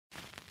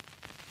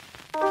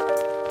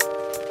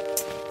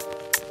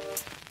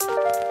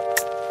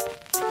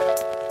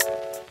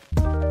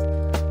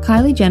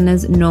Kylie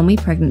Jenner's Normie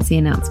pregnancy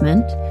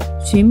announcement,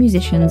 two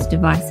musicians'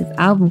 divisive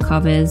album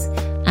covers,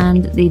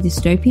 and the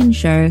dystopian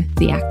show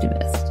The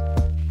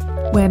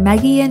Activist. We're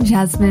Maggie and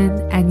Jasmine,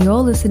 and you're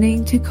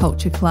listening to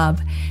Culture Club,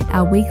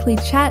 our weekly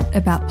chat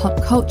about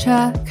pop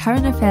culture,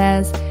 current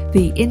affairs,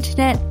 the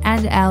internet,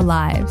 and our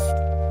lives.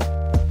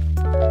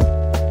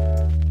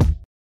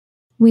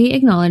 We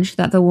acknowledge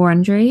that the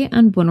Wurundjeri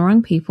and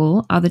Bunurong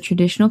people are the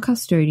traditional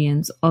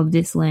custodians of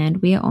this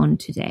land we are on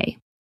today.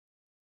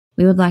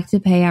 We would like to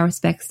pay our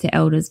respects to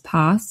elders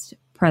past,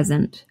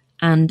 present,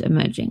 and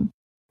emerging.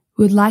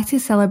 We'd like to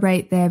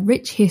celebrate their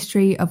rich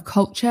history of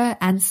culture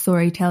and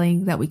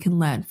storytelling that we can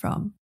learn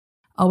from.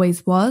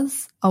 Always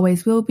was,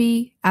 always will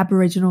be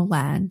Aboriginal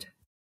land.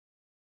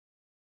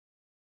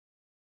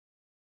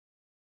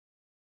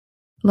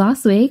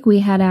 Last week, we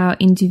had our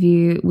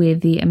interview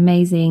with the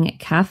amazing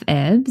Kath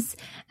Ebbs,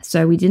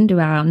 so we didn't do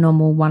our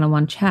normal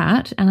one-on-one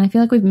chat, and I feel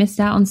like we've missed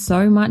out on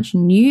so much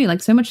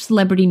so much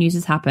celebrity news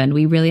has happened.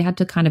 We really had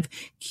to kind of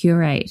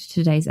curate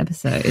today's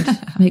episode.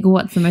 Like,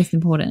 what's the most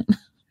important?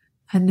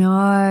 I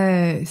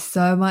know,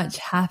 so much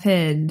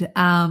happened.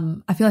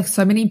 I feel like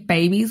so many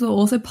babies were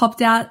also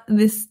popped out in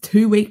this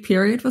 2-week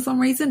period for some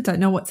reason. Don't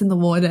know what's in the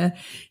water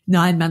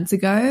 9 months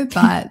ago,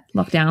 but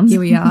lockdowns. Here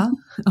we are.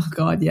 Oh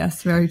God,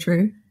 yes, very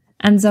true.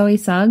 And Zoe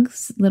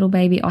Suggs, little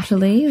baby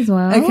Ottilie as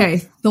well. Okay,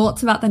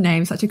 thoughts about the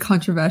name, such a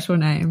controversial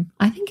name.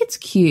 I think it's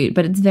cute,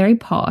 but it's very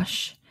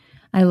posh.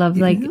 I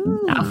love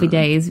Alfie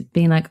Days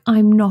being like,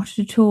 I'm not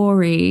a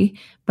Tory,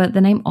 but the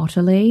name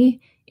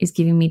Ottilie is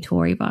giving me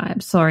Tory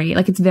vibes. Sorry,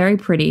 like it's very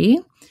pretty,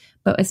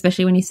 but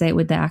especially when you say it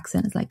with the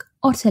accent, it's like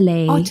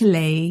Ottilie.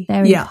 Ottilie.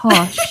 Very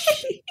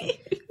posh.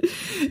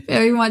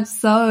 Very much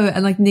so.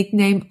 And like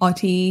nickname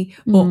Ottie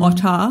or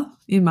Otter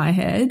in my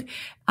head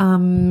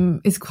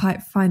is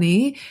quite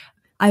funny.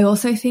 I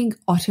also think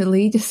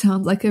Ottilie just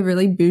sounds like a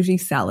really bougie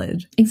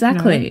salad.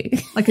 Exactly. You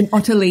know? Like an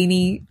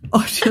Ottilie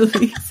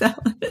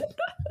salad.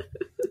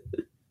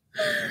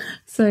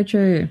 So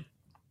true.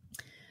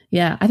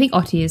 Yeah, I think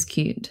Ottie is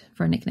cute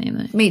for a nickname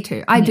though. Me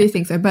too. I do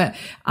think so. But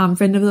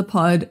friend of the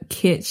pod,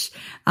 Kitch,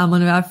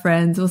 one of our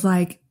friends was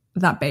like,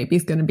 that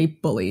baby's going to be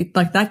bullied.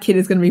 Like that kid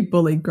is going to be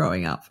bullied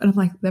growing up. And I'm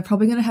like, they're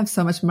probably going to have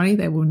so much money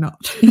they will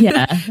not.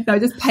 Yeah. They'll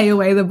just pay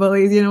away the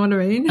bullies, you know what I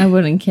mean? I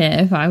wouldn't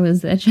care if I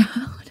was their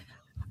child.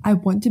 I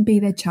want to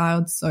be their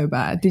child so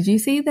bad. Did you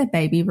see their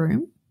baby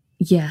room?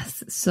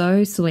 Yes,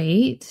 so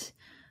sweet.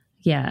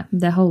 Yeah,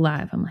 their whole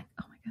life. I'm like,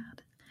 oh my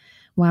God.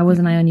 Why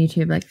wasn't I on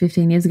YouTube like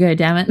 15 years ago?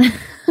 Damn it.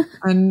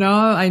 I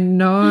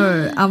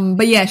know.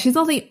 But yeah, she's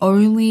not the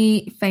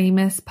only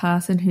famous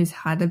person who's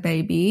had a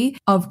baby.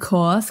 Of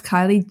course,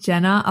 Kylie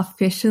Jenner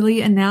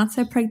officially announced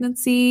her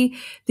pregnancy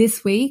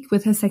this week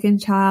with her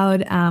second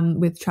child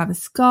with Travis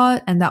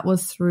Scott, and that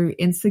was through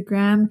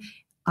Instagram,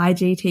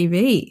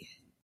 IGTV.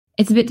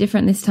 It's a bit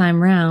different this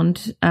time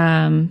round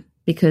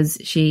because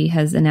she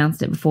has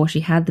announced it before she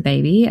had the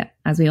baby.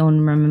 As we all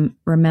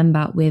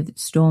remember with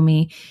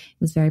Stormi, it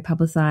was very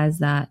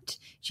publicized that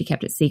she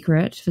kept it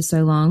secret for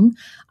so long.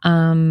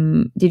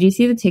 Did you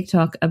see the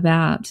TikTok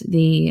about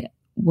the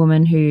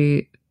woman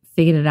who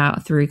figured it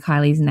out through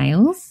Kylie's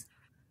nails?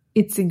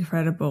 It's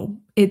incredible.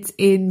 It's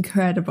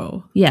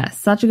incredible. Yeah,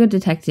 such a good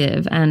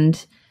detective.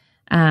 And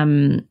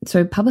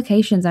so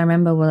publications, I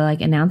remember, were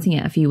like announcing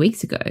it a few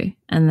weeks ago,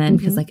 and then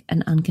because like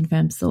an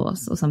unconfirmed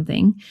source or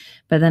something,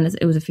 but then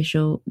it was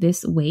official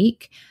this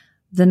week.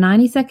 The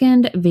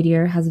 90-second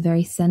video has a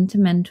very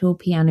sentimental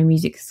piano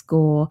music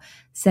score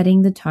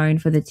setting the tone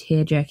for the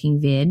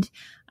tear-jerking vid.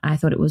 I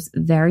thought it was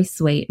very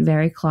sweet,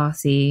 very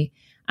classy.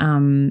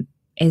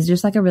 It's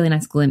just like a really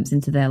nice glimpse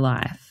into their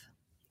life.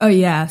 Oh,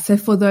 yeah. So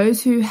for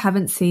those who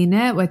haven't seen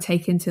it, we're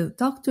taken to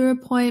doctor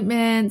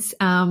appointments.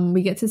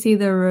 We get to see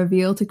the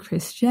reveal to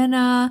Kris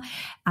Jenner.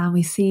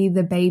 We see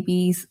the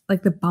baby's,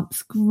 like the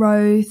bumps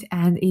growth,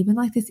 and even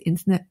like this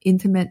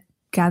intimate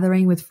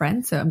gathering with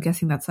friends. So I'm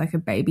guessing that's like a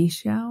baby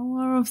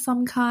shower of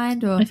some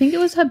kind. Or I think it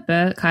was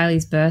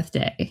Kylie's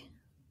birthday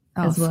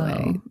as well.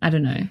 Sweet. I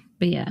don't know.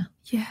 But yeah.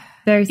 Yeah.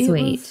 Very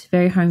sweet.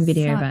 Very home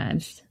video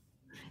vibes.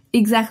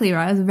 Exactly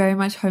right. It was very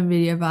much home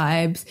video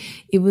vibes.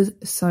 It was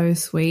so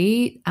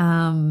sweet.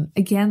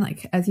 Again,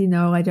 like, as you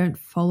know, I don't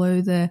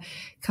follow the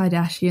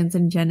Kardashians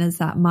and Jenners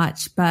that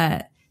much,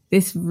 but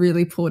this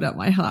really pulled up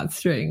my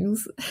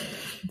heartstrings.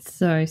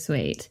 So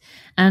sweet.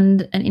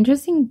 And an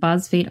interesting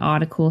BuzzFeed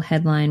article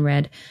headline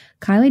read,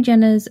 Kylie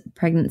Jenner's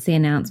pregnancy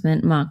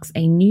announcement marks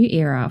a new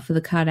era for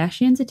the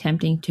Kardashians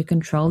attempting to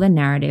control their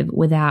narrative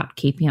without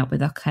keeping up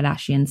with the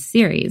Kardashians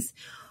series.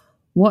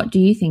 What do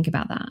you think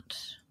about that?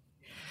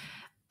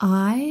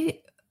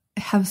 I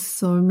have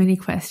so many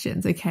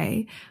questions,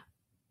 okay?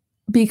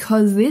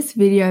 Because this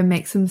video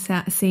makes them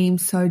seem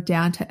so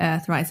down to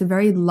earth, right? It's a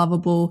very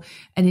lovable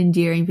and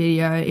endearing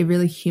video. It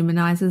really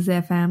humanizes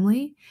their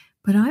family.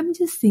 But I'm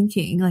just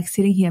thinking, like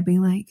sitting here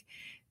being like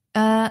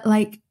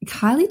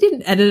Kylie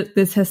didn't edit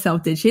this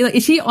herself, did she? Like,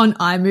 is she on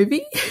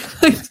iMovie?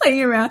 Like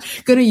playing around,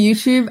 go to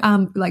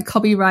YouTube, like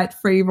copyright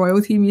free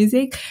royalty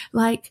music?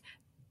 Like,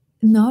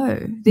 no,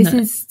 this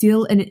is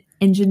still an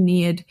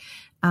engineered,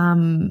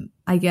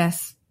 I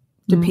guess,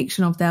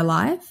 depiction of their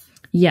life.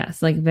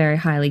 Yes, like very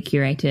highly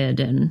curated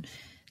and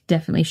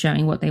definitely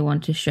showing what they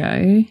want to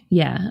show.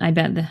 Yeah, I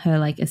bet that her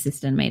like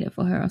assistant made it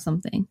for her or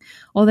something.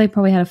 Or they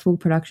probably had a full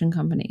production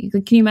company.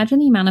 Like, can you imagine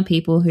the amount of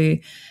people who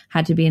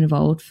had to be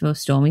involved for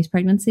Stormy's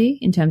pregnancy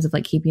in terms of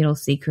like keeping it all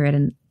secret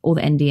and all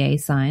the NDA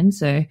signed?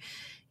 So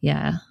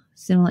yeah,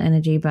 similar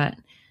energy, but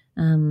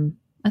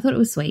I thought it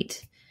was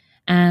sweet.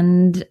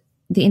 And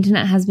the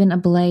internet has been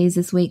ablaze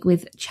this week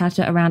with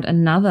chatter around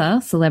another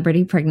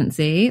celebrity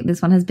pregnancy.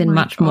 This one has been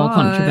more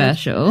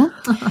controversial.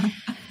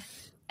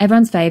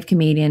 Everyone's fave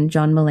comedian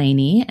John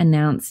Mulaney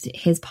announced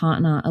his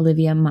partner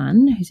Olivia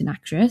Munn, who's an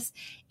actress,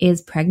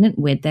 is pregnant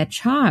with their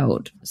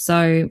child.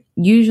 So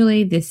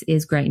usually this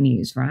is great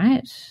news,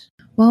 right?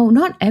 Well,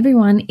 not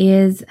everyone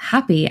is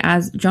happy,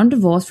 as John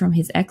divorced from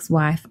his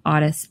ex-wife,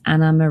 artist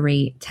Anna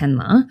Marie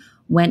Tendler,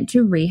 went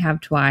to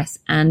rehab twice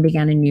and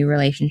began a new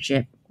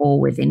relationship all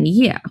within a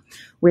year,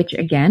 which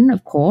again,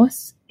 of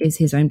course, is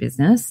his own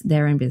business,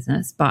 their own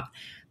business. But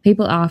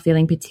people are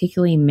feeling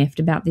particularly miffed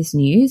about this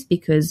news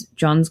because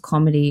John's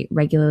comedy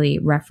regularly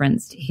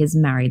referenced his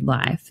married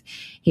life.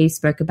 He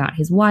spoke about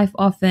his wife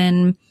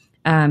often.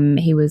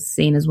 He was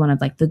seen as one of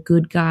like the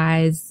good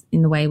guys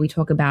in the way we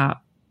talk about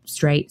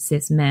straight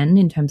cis men,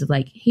 in terms of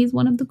like he's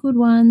one of the good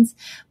ones.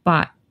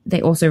 But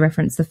they also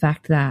referenced the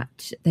fact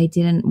that they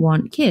didn't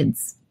want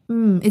kids.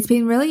 It's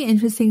been really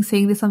interesting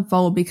seeing this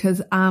unfold because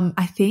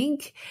I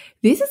think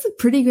this is a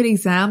pretty good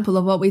example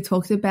of what we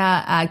talked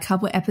about a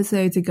couple of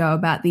episodes ago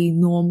about the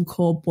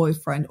normcore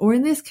boyfriend, or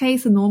in this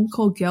case, a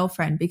normcore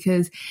girlfriend,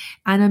 because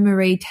Anna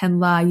Marie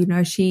Tendler, you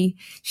know, she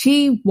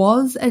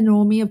was a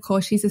normie. Of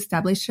course, she's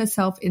established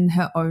herself in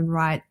her own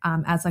right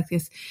as like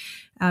this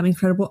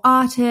incredible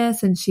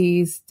artist, and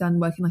she's done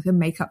work in like the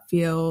makeup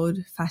field,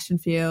 fashion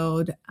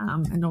field,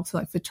 and also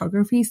like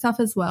photography stuff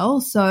as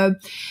well. So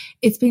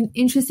it's been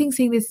interesting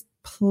seeing this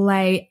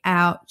play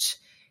out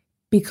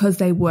because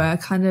they were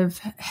kind of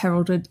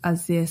heralded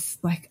as this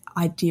like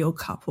ideal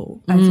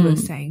couple, as you were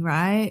saying,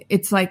 right?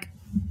 It's like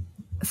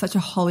such a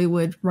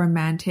Hollywood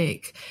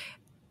romantic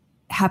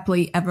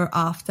happily ever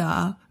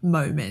after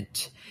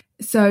moment.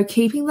 So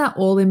keeping that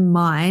all in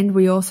mind,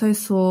 we also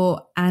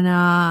saw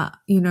Anna,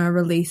 you know,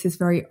 release this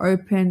very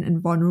open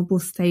and vulnerable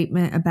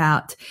statement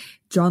about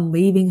John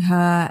leaving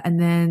her. And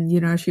then,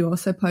 you know, she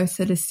also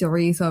posted a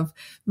series of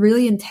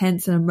really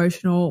intense and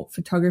emotional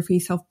photography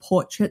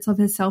self-portraits of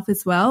herself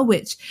as well,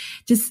 which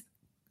just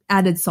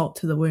added salt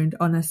to the wound,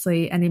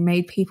 honestly. And it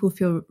made people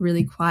feel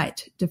really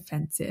quite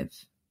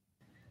defensive.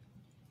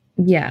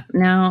 Yeah.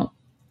 Now,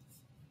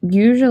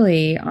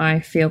 usually I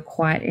feel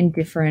quite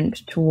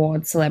indifferent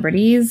towards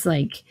celebrities.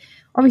 Like,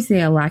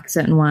 obviously I like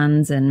certain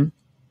ones and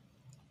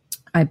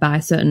I buy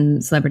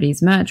certain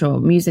celebrities' merch or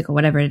music or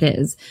whatever it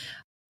is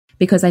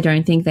because I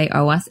don't think they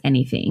owe us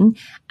anything.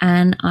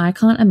 And I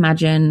can't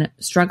imagine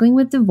struggling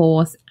with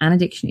divorce and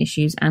addiction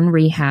issues and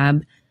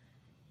rehab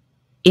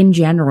in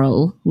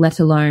general, let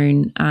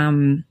alone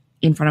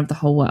in front of the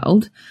whole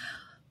world.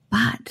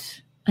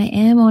 But I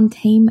am on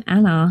Team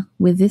Anna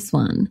with this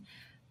one,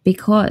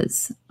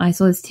 because I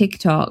saw this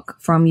TikTok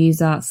from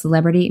user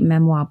Celebrity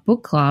Memoir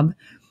Book Club,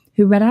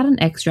 who read out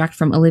an extract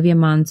from Olivia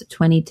Munn's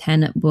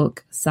 2010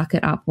 book, Suck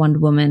It Up, Wonder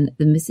Woman,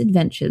 The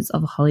Misadventures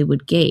of a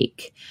Hollywood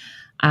Geek.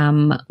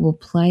 We'll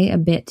play a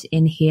bit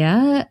in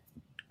here.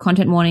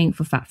 Content warning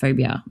for fat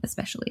phobia,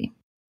 especially.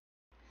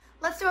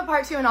 Let's do a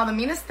part 2 on all the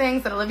meanest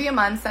things that Olivia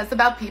Munn says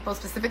about people,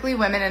 specifically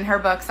women, in her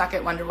book, Suck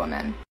It, Wonder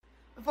Woman.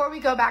 Before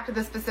we go back to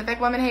the specific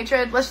woman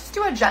hatred, let's just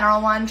do a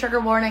general one. Trigger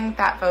warning,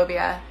 fat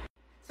phobia.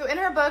 So in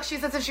her book, she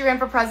says if she ran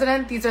for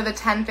president, these are the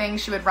 10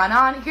 things she would run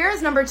on. Here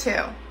is number 2.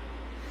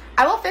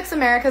 I will fix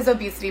America's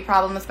obesity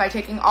problems by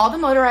taking all the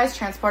motorized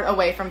transport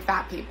away from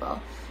fat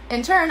people.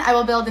 In turn, I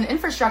will build an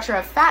infrastructure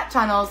of fat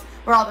tunnels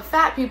where all the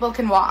fat people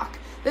can walk.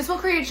 This will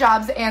create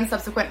jobs and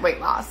subsequent weight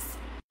loss.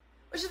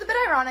 Which is a bit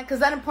ironic, because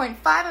then point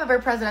 5 of her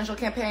presidential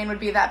campaign would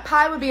be that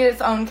pie would be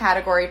its own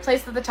category,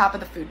 placed at the top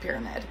of the food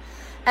pyramid.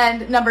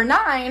 And number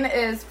 9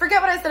 is,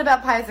 forget what I said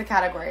about pie as a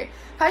category.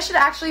 Pie should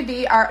actually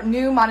be our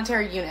new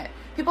monetary unit.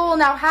 People will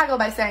now haggle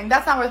by saying,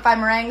 that's not worth 5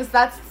 meringues,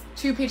 that's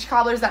 2 peach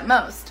cobblers at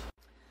most.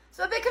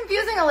 So a bit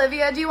confusing,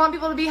 Olivia. Do you want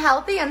people to be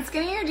healthy and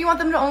skinny, or do you want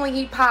them to only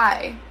eat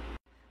pie?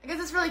 I guess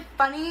it's really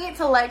funny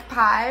to like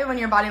pie when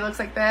your body looks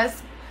like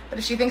this, but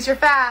if she thinks you're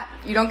fat,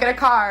 you don't get a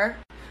car.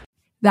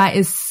 That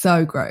is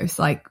so gross.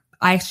 Like,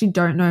 I actually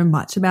don't know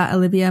much about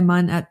Olivia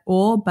Munn at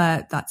all,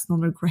 but that's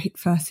not a great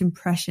first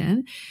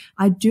impression.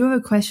 I do have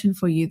a question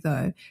for you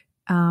though.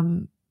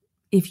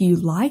 If you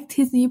liked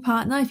his new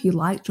partner, if you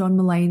liked John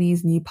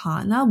Mulaney's new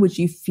partner, would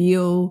you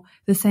feel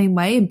the same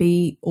way and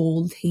be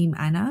all Team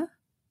Anna?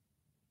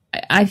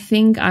 I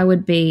think I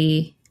would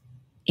be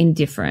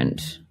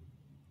indifferent.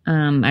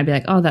 I'd be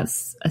like, oh,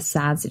 that's a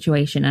sad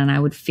situation, and I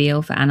would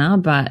feel for Anna,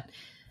 but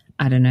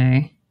I don't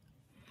know.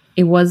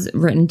 It was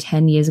written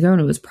 10 years ago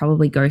and it was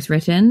probably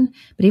ghostwritten.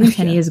 But even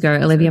 10 years ago,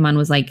 Olivia Munn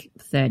was like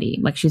 30.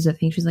 Like I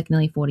think she's like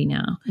nearly 40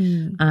 now.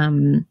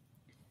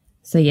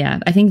 So yeah,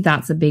 I think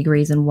that's a big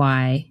reason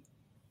why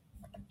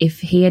if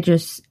he had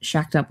just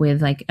shacked up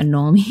with like a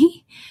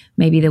normie,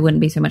 maybe there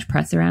wouldn't be so much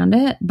press around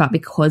it. But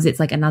because it's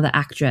like another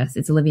actress,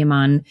 it's Olivia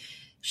Munn,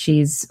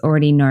 she's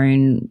already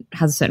known,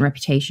 has a certain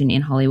reputation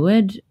in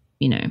Hollywood,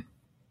 you know.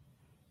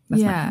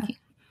 That's my thinking.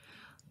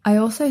 I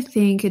also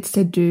think it's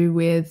to do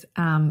with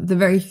the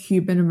very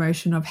human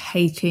emotion of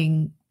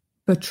hating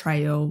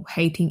betrayal,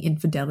 hating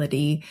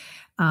infidelity.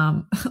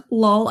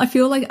 Lol, I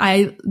feel like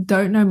I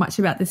don't know much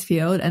about this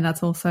field, and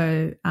that's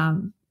also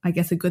I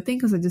guess a good thing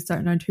because I just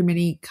don't know too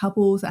many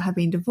couples that have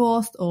been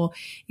divorced or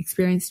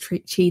experienced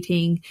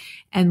cheating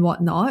and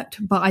whatnot.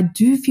 But I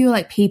do feel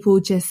like people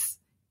just,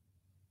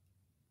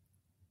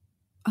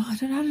 I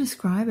don't know how to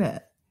describe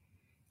it.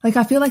 Like,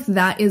 I feel like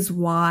that is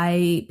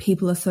why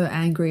people are so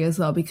angry as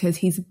well, because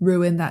he's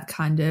ruined that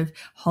kind of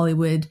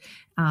Hollywood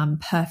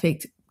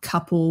perfect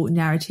couple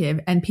narrative,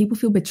 and people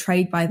feel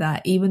betrayed by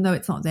that, even though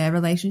it's not their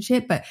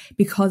relationship, but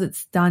because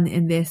it's done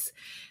in this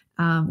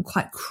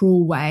quite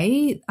cruel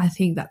way, I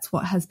think that's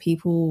what has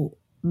people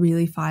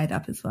really fired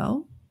up as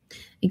well.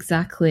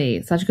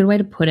 Exactly. Such a good way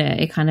to put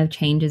it. It kind of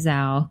changes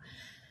our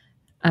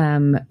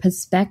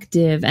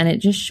perspective, and it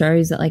just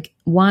shows that, like,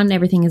 one,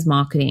 everything is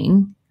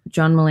marketing.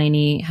 John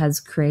Mulaney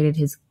has created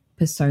his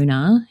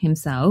persona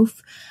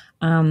himself.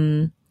 But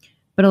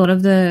a lot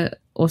of the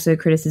also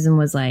criticism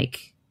was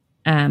like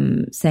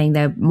saying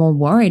they're more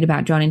worried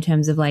about John in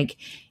terms of like,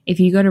 if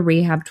you go to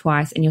rehab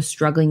twice and you're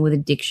struggling with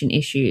addiction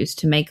issues,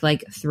 to make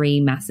like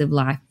two massive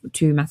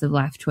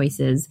life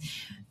choices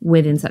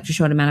within such a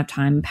short amount of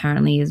time,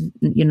 apparently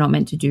you're not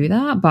meant to do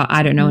that. But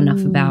I don't know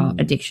enough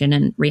about addiction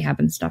and rehab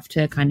and stuff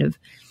to kind of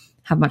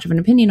have much of an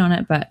opinion on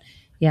it. But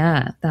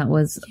yeah, that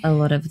was a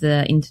lot of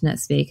the internet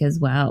speak as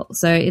well.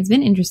 So it's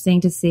been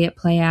interesting to see it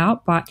play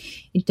out, but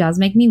it does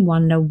make me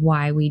wonder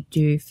why we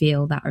do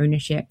feel that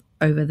ownership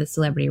over the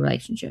celebrity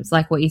relationships.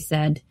 Like what you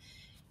said,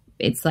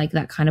 it's like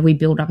that kind of, we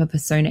build up a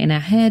persona in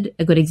our head.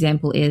 A good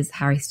example is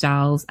Harry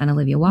Styles and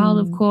Olivia Wilde,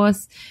 of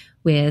course,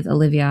 with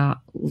Olivia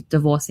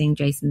divorcing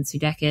Jason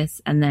Sudeikis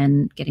and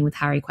then getting with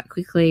Harry quite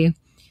quickly.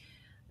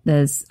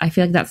 I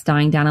feel like that's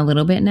dying down a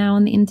little bit now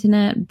on the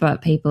internet,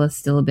 but people are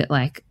still a bit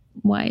like,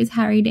 why is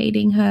Harry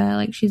dating her?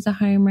 Like, she's a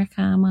homewrecker,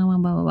 blah, blah,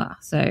 blah, blah, blah.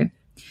 So,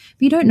 but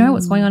you don't know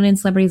what's going on in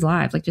celebrities'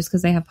 lives. Like, just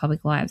because they have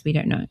public lives, we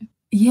don't know.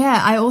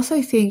 Yeah, I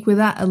also think with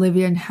that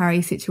Olivia and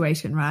Harry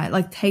situation, right?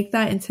 Like, take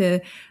that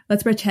into,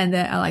 let's pretend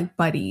they're like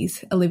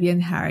buddies, Olivia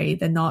and Harry.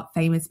 They're not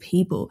famous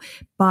people,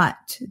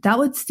 but that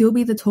would still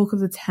be the talk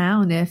of the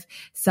town if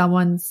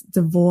someone's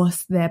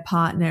divorced their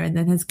partner and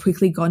then has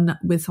quickly gone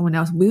with someone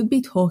else. We would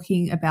be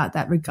talking about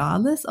that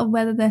regardless of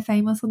whether they're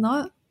famous or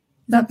not.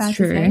 That's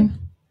true.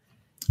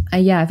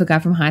 Yeah, if a guy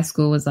from high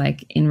school was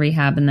like in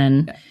rehab and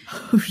then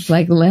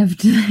like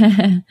left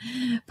their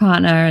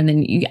partner, and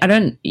then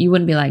you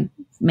wouldn't be like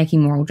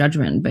making moral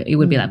judgment, but it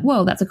would be like,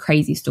 whoa, that's a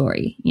crazy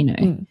story, you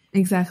know?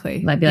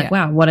 Exactly. Like, be like,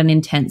 wow, what an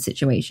intense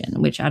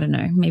situation, which I don't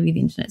know, maybe the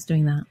internet's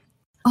doing that.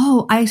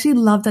 Oh, I actually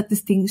love that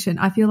distinction.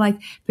 I feel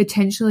like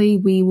potentially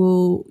we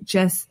will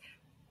just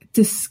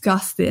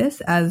discuss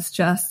this as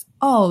just,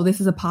 oh, this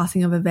is a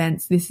passing of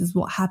events, this is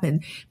what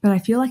happened. But I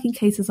feel like in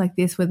cases like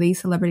this where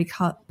these celebrity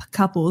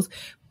couples,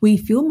 we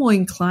feel more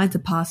inclined to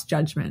pass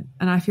judgment.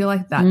 And I feel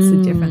like that's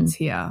the difference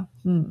here.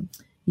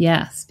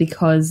 Yes,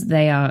 because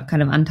they are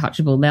kind of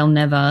untouchable. They'll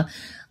never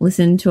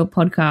listen to a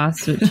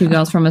podcast that two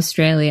girls from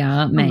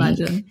Australia make.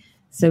 Imagine.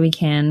 So we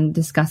can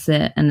discuss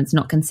it and it's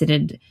not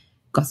considered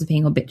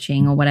gossiping or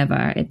bitching or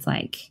whatever. It's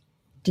like,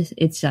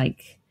 it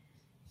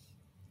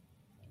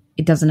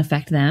doesn't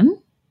affect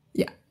them.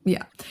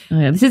 Yeah.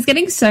 Oh, this is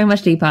getting so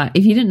much deeper.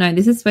 If you didn't know,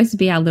 this is supposed to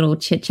be our little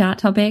chit-chat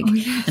topic,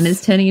 and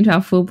it's turning into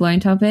our full-blown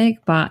topic,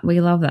 but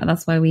we love that.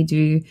 That's why we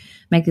do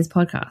make this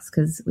podcast,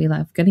 because we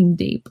love getting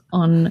deep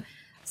on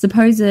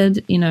supposed,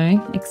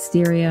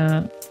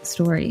 exterior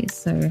stories.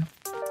 So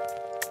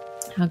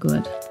how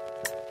good.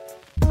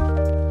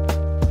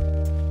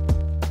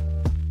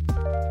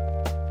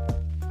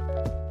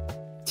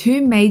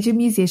 Two major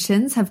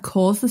musicians have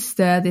caused a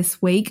stir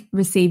this week,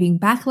 receiving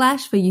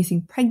backlash for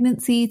using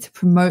pregnancy to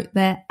promote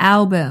their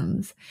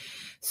albums.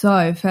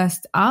 So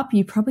first up,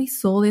 you probably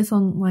saw this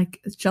on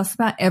like just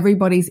about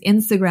everybody's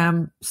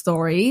Instagram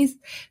stories,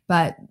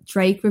 but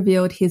Drake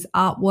revealed his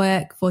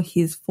artwork for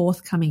his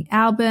forthcoming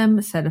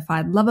album,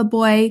 Certified Lover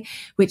Boy,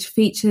 which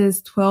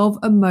features 12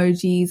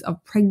 emojis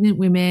of pregnant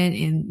women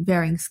in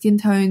varying skin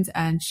tones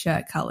and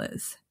shirt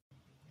colors.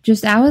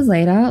 Just hours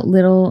later,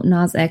 Lil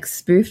Nas X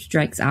spoofed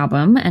Drake's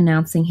album,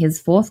 announcing his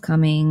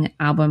forthcoming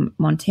album,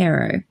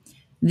 Montero.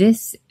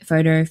 This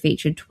photo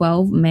featured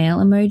 12 male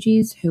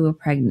emojis who were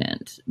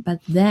pregnant, but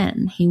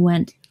then he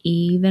went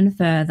even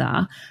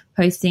further,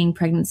 posting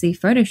pregnancy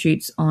photo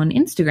shoots on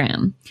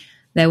Instagram.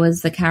 There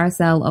was the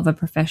carousel of a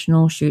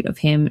professional shoot of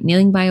him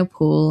kneeling by a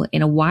pool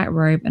in a white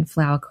robe and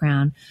flower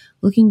crown,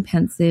 looking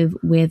pensive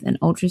with an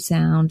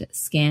ultrasound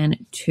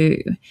scan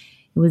too.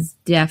 It was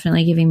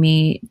definitely giving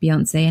me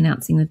Beyonce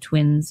announcing the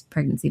twins'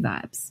 pregnancy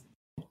vibes.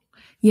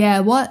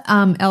 Yeah, what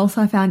else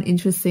I found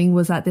interesting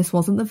was that this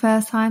wasn't the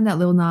first time that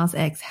Lil Nas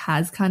X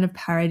has kind of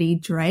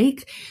parodied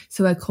Drake.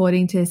 So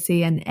according to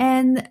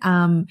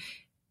CNN,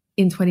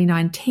 in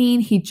 2019,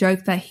 he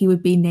joked that he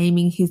would be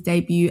naming his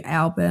debut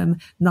album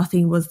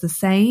Nothing Was the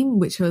Same,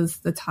 which was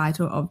the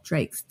title of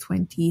Drake's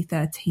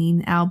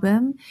 2013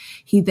 album.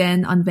 He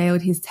then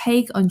unveiled his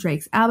take on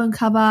Drake's album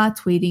cover,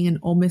 tweeting an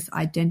almost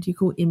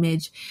identical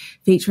image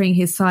featuring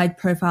his side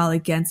profile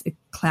against a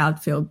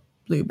cloud-filled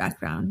blue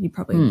background. You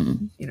probably,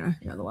 know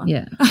the one.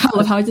 Yeah. I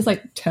love how I just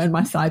like turned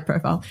my side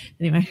profile.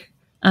 Anyway.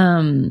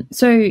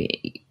 So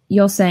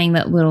you're saying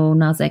that Lil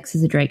Nas X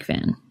is a Drake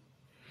fan?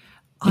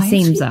 It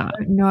seems that.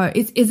 No,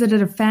 is it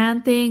a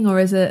fan thing or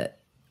is it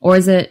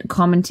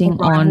commenting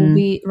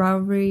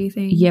rivalry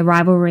thing? Yeah,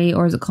 rivalry,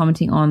 or is it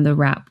commenting on the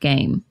rap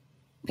game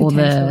or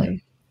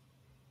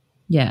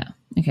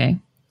okay,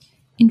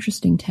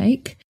 interesting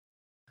take.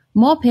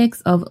 More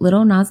pics of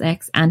Lil Nas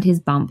X and his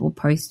bump were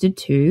posted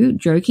too,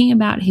 joking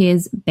about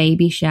his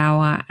baby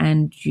shower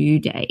and due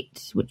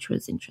date, which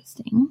was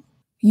interesting.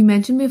 You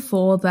mentioned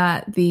before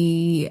that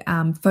the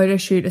photo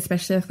shoot,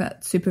 especially of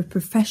that super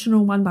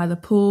professional one by the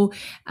pool,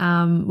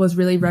 was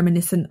really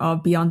reminiscent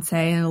of Beyonce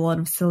and a lot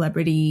of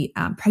celebrity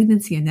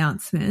pregnancy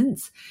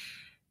announcements.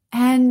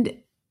 And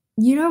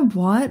you know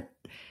what?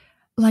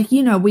 Like,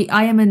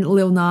 I am a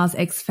Lil Nas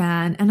X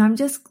fan, and I'm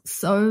just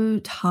so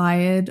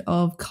tired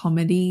of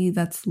comedy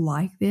that's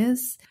like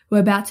this. We're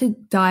about to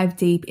dive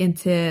deep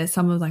into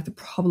some of like the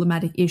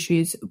problematic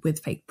issues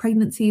with fake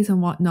pregnancies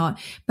and whatnot,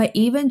 but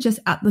even just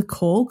at the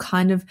core,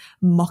 kind of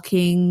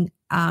mocking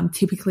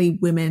typically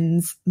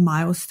women's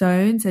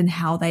milestones and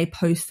how they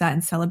post that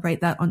and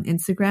celebrate that on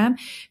Instagram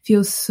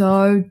feels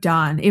so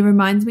done. It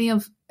reminds me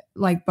of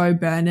like Bo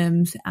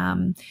Burnham's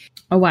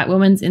A White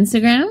Woman's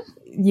Instagram.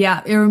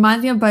 Yeah, it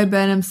reminds me of Bo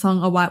Burnham's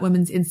song, A White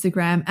Woman's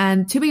Instagram.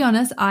 And to be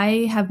honest,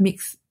 I have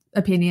mixed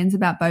opinions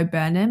about Bo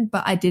Burnham,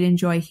 but I did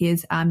enjoy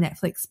his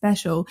Netflix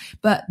special.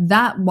 But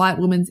that White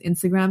Woman's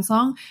Instagram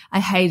song,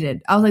 I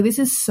hated. I was like, this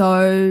is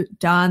so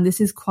done.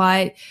 This is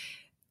quite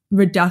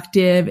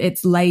reductive.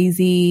 It's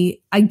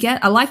lazy.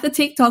 I like the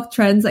TikTok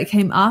trends that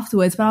came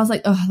afterwards, but I was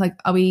like, oh, like,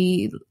 are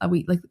we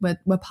like,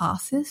 we're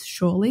past this,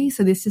 surely?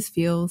 So this just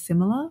feels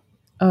similar.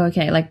 Oh,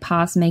 okay. Like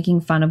past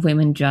making fun of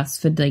women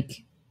just for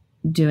like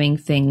doing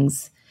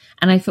things.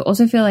 And I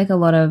also feel like a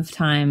lot of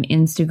time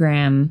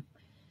Instagram,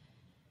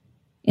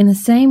 in the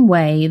same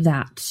way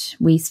that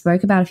we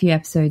spoke about a few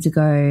episodes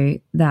ago,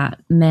 that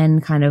men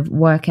kind of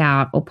work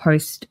out or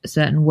post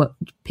certain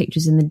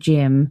pictures in the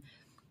gym,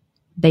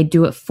 they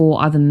do it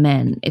for other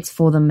men. It's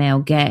for the male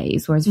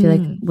gaze. Whereas I feel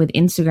like with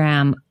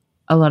Instagram,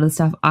 a lot of the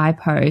stuff I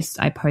post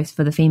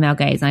for the female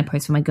gaze, and I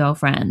post for my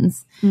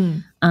girlfriends.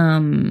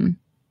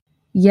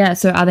 Yeah,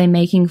 so are they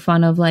making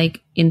fun of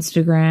like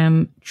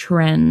Instagram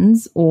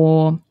trends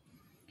or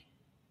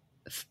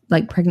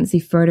like pregnancy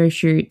photo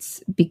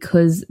shoots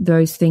because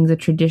those things are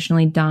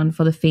traditionally done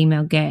for the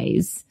female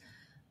gaze?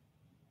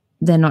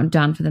 They're not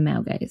done for the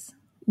male gaze.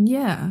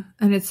 Yeah,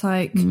 and it's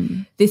like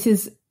this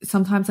is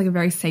sometimes like a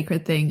very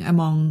sacred thing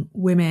among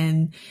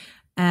women,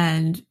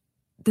 and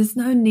there's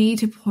no need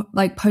to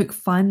poke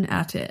fun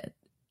at it.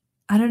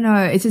 I don't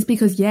know. It's just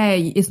because,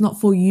 it's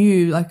not for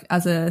you, like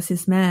as a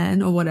cis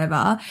man or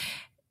whatever,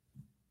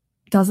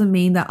 doesn't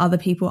mean that other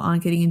people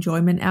aren't getting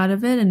enjoyment out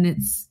of it. And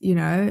it's,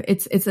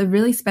 it's a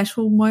really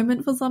special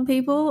moment for some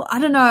people. I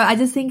don't know. I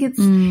just think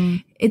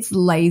it's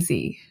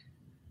lazy.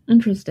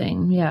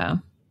 Interesting. Yeah.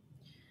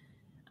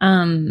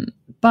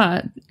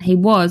 But he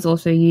was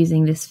also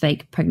using this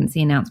fake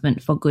pregnancy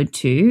announcement for good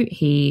too.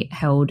 He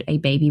held a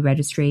baby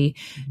registry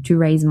to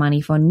raise money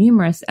for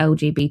numerous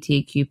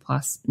LGBTQ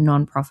plus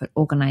non-profit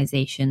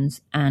organizations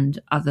and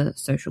other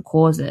social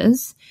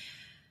causes.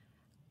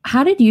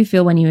 How did you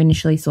feel when you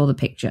initially saw the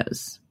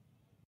pictures?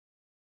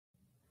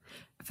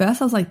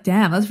 First, I was like,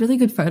 damn, that's really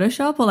good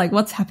Photoshop, or like,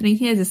 what's happening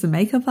here? Is this a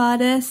makeup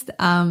artist?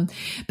 But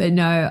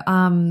no,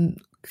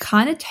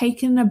 kind of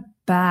taken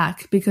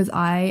aback because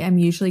I am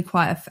usually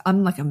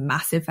I'm like a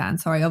massive fan,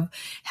 of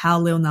how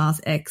Lil Nas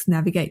X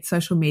navigates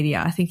social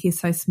media. I think he's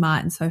so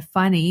smart and so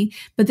funny.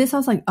 But this, I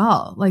was like,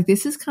 oh, like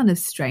this is kind of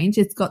strange.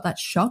 It's got that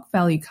shock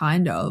value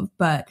kind of,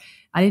 but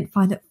I didn't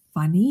find it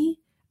funny.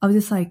 I was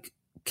just like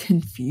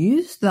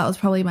confused. That was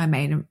probably my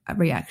main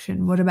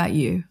reaction. What about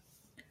you?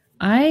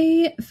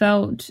 I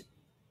felt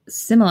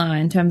similar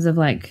in terms of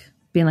like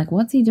being like,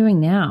 what's he doing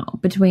now?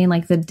 Between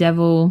like the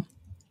devil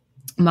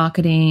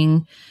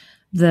marketing,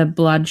 the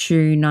blood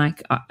shoe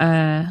Nike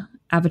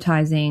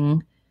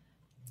advertising,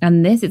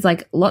 and this, it's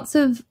like lots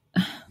of,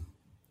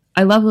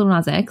 I love Lil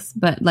Nas X,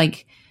 but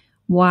like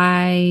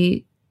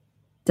why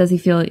does he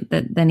feel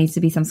that there needs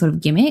to be some sort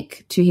of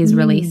gimmick to his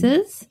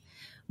releases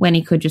when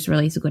he could just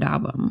release a good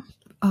album?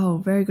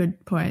 Oh, very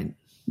good point.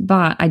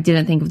 But I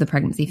didn't think of the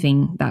pregnancy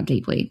thing that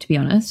deeply, to be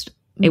honest.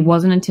 It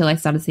wasn't until I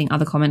started seeing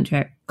other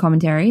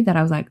commentary that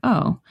I was like,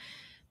 oh,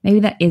 maybe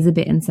that is a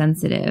bit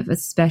insensitive,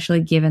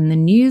 especially given the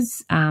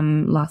news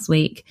last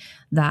week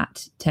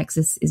that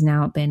Texas is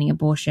now banning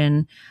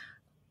abortion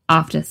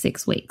after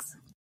 6 weeks.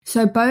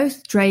 So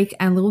both Drake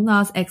and Lil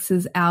Nas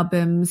X's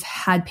albums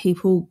had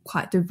people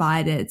quite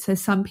divided. So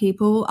some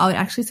people, I would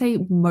actually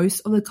say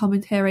most of the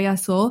commentary I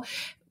saw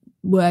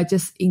were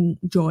just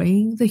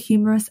enjoying the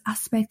humorous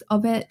aspect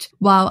of it,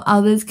 while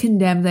others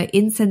condemn the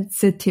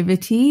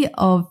insensitivity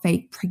of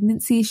fake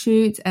pregnancy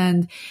shoots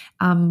and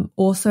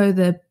also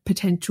the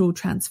potential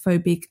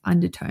transphobic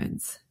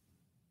undertones.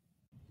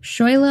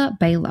 Shoyla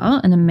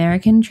Baylor, an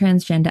American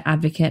transgender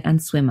advocate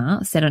and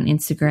swimmer, said on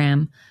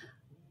Instagram,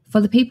 "For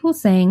the people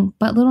saying,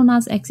 but Lil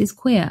Nas X is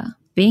queer,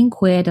 being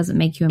queer doesn't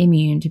make you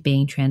immune to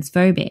being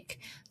transphobic.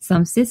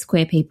 Some cis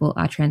queer people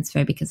are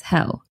transphobic as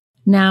hell.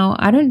 Now,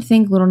 I don't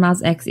think Lil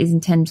Nas X is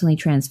intentionally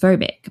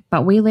transphobic,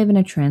 but we live in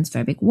a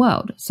transphobic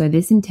world, so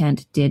this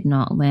intent did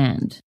not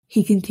land."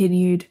 He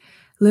continued,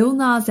 "Lil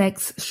Nas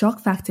X's shock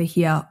factor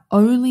here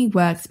only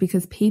works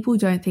because people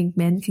don't think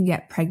men can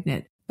get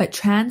pregnant, but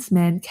trans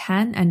men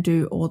can and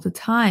do all the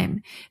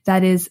time.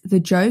 That is, the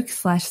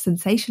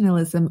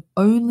joke/sensationalism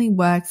only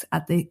works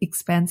at the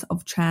expense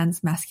of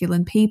trans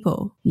masculine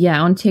people."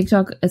 Yeah, on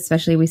TikTok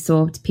especially, we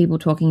saw people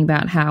talking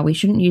about how we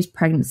shouldn't use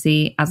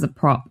pregnancy as a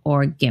prop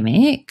or a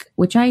gimmick,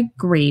 which I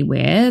agree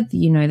with.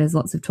 You know, there's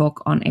lots of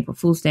talk on April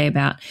Fool's Day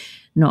about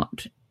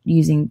not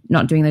doing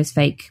those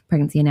fake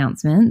pregnancy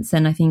announcements.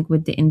 And I think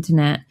with the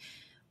internet,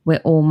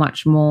 we're all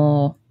much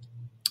more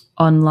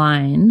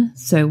online,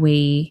 so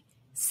we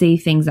see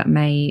things that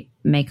may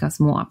make us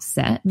more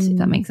upset, if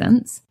that makes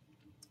sense.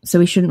 So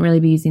we shouldn't really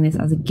be using this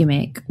as a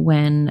gimmick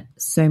when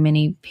so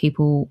many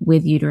people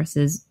with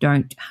uteruses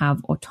don't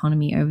have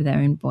autonomy over their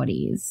own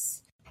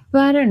bodies.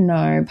 But I don't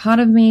know. Part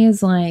of me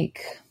is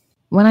like,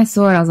 when I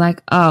saw it, I was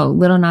like, oh,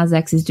 Lil Nas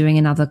X is doing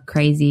another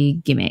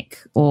crazy gimmick,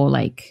 or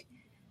like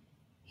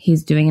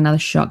he's doing another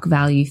shock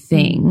value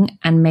thing.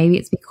 And maybe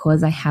it's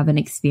because I haven't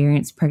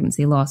experienced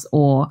pregnancy loss,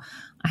 or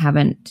I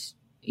haven't,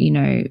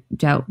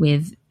 dealt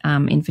with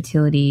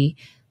infertility,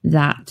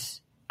 that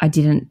I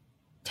didn't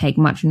take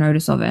much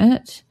notice of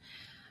it.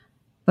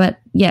 But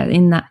yeah,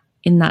 in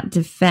that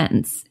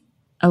defense,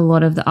 a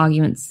lot of the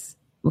arguments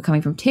were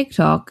coming from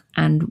TikTok,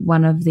 and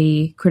one of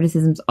the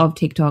criticisms of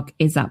TikTok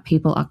is that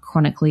people are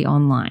chronically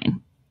online,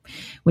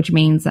 which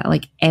means that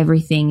like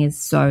everything is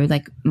so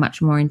like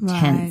much more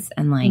intense. Right.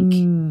 And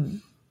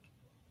like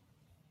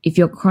if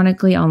you're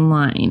chronically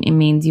online, it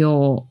means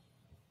you're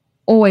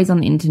always on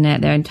the internet.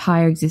 Their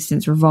entire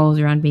existence revolves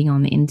around being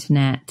on the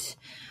internet.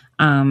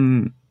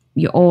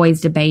 You're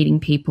always debating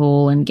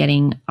people and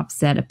getting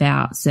upset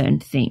about certain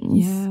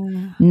things.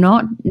 Yeah.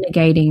 Not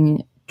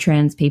negating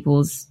trans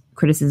people's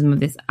criticism of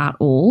this at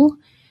all,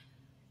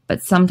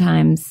 but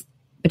sometimes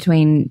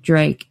between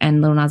Drake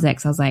and Lil Nas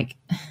X, I was like,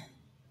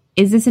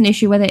 is this an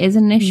issue where there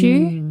isn't an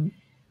issue?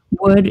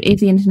 If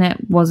the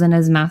internet wasn't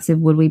as massive,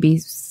 would we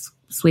be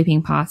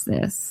sweeping past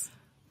this?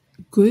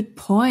 Good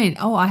point.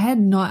 Oh, I had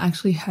not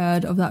actually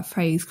heard of that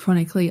phrase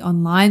chronically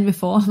online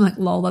before. I'm like,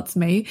 lol, that's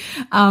me.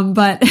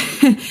 But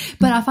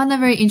I find that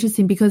very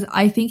interesting because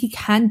I think it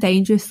can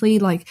dangerously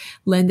like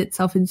lend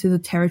itself into the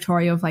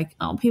territory of like,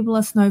 oh, people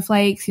are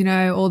snowflakes,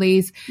 all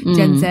these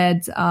Gen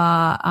Zs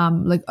are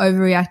like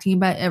overreacting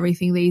about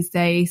everything these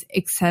days,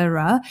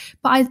 etc.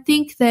 But I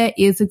think there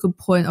is a good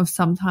point of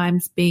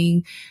sometimes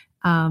being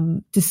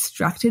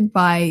distracted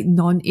by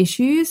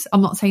non-issues.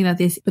 I'm not saying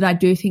that but I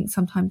do think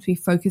sometimes we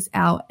focus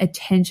our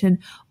attention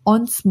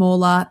on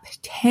smaller,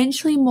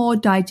 potentially more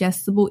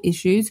digestible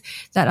issues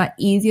that are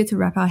easier to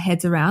wrap our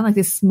heads around, like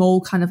this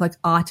small kind of like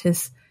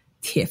artist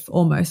tiff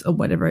almost, or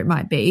whatever it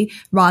might be,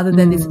 rather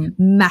than this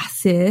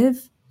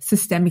massive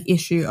systemic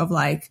issue of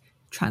like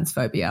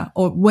transphobia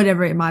or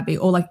whatever it might be,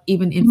 or like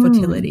even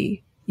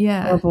infertility.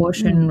 Yeah. Or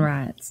abortion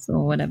rights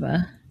or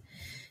whatever.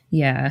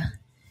 Yeah.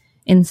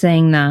 In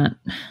saying that,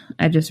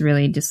 I just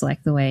really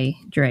dislike the way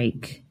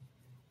Drake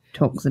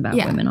talks about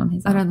women on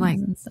his albums. I don't like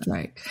and stuff.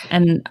 Drake.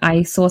 And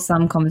I saw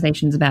some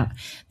conversations about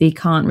they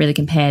can't really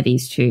compare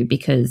these two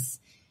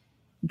because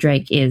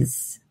Drake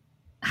has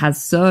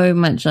so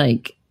much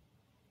like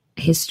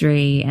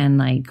history and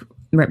like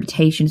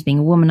reputation as being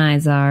a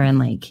womanizer and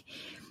like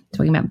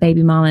talking about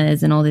baby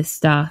mamas and all this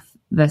stuff,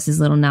 versus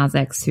Lil Nas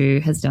X, who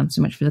has done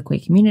so much for the queer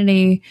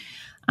community.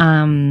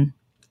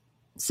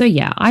 So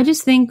yeah, I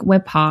just think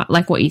we're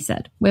like what you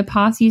said, we're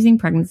past using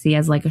pregnancy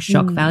as like a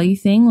shock value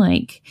thing,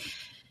 like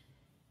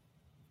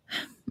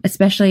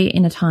especially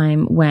in a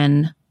time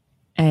when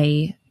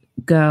a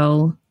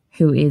girl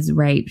who is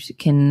raped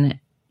can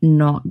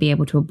not be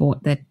able to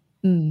abort their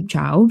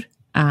child,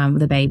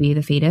 the baby,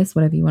 the fetus,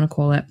 whatever you want to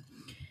call it,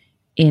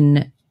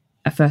 in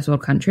a first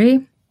world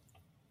country.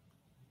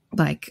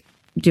 Like,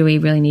 do we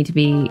really need to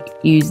be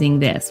using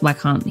this? Why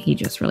can't he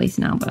just release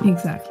an album?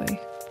 Exactly.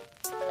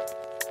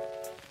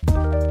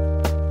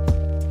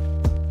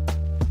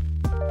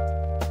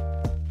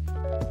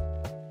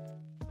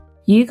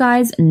 You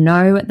guys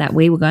know that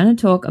we were going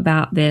to talk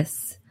about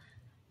this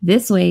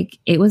week.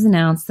 It was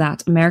announced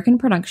that American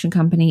production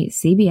company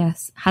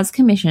CBS has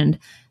commissioned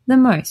the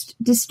most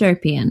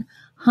dystopian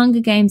Hunger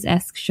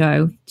Games-esque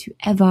show to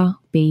ever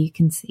be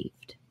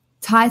conceived.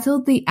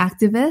 Titled The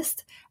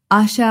Activist,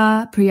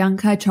 Usher,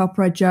 Priyanka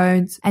Chopra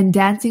Jones, and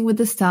Dancing with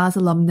the Stars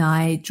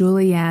alumni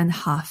Julianne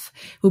Hough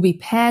will be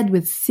paired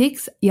with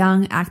 6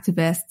 young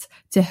activists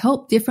to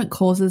help different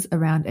causes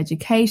around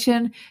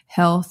education,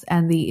 health,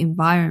 and the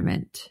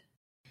environment.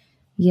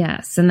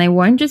 Yes, and they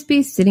won't just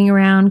be sitting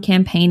around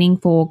campaigning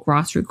for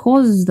grassroots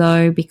causes,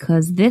 though,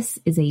 because this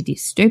is a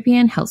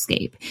dystopian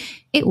hellscape.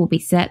 It will be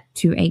set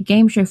to a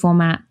game show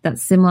format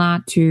that's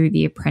similar to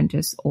The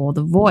Apprentice or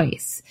The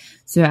Voice.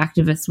 So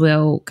activists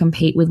will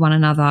compete with one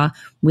another,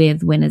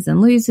 with winners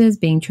and losers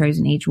being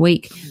chosen each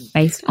week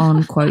based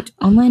on, quote,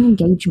 online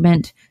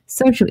engagement,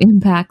 social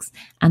impacts,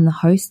 and the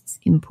host's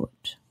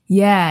input.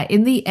 Yeah,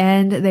 in the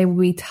end, they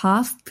will be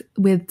tasked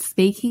with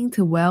speaking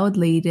to world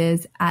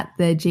leaders at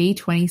the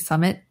G20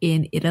 summit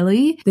in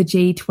Italy. The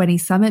G20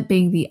 summit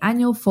being the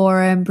annual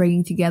forum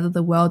bringing together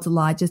the world's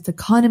largest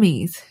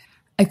economies.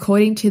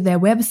 According to their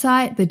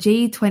website, the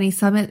G20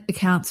 summit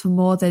accounts for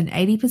more than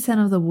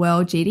 80% of the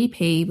world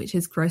GDP, which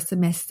is gross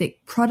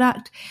domestic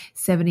product,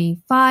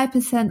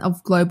 75%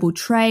 of global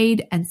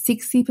trade, and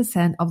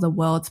 60% of the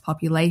world's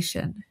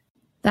population.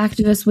 The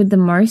activist with the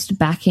most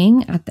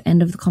backing at the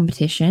end of the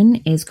competition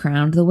is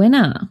crowned the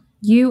winner.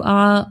 You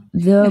are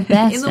the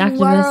best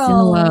activist in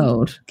the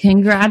world.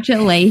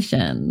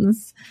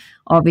 Congratulations.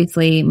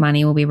 Obviously,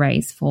 money will be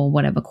raised for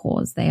whatever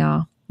cause they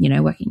are,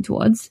 working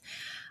towards.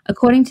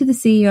 According to the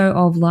CEO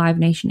of Live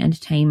Nation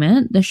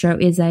Entertainment, the show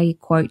is a,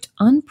 quote,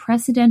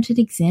 unprecedented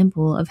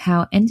example of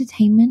how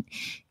entertainment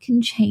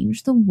can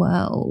change the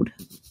world.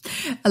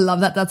 I love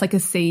that. That's like a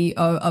CEO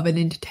of an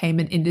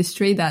entertainment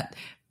industry that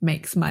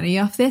makes money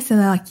off this, and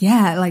they're like,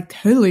 yeah, like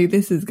totally,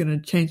 this is going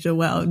to change the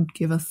world,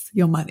 give us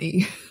your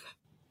money.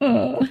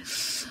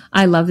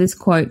 I love this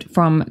quote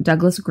from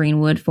Douglas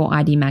Greenwood for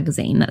ID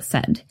Magazine that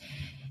said,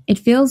 "It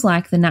feels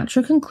like the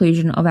natural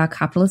conclusion of our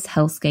capitalist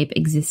hellscape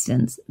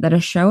existence that a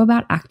show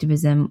about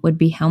activism would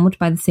be helmed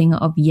by the singer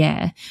of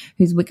Yeah,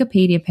 whose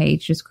Wikipedia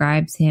page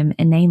describes him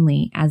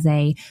inanely as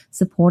a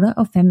supporter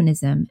of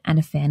feminism and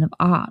a fan of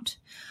art.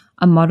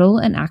 A model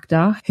and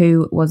actor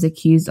who was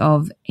accused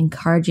of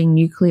encouraging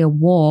nuclear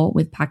war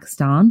with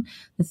Pakistan,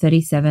 the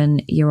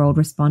 37-year-old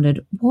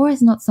responded, 'War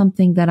is not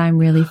something that I'm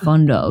really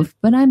fond of,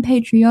 but I'm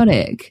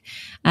patriotic,'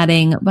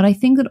 adding, 'But I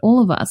think that all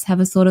of us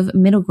have a sort of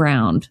middle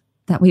ground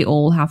that we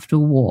all have to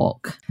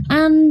walk.'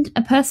 And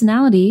a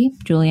personality,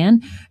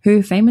 Julian,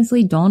 who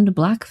famously donned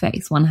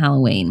blackface one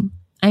Halloween.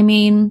 I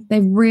mean,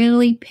 they've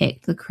really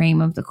picked the cream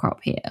of the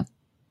crop here.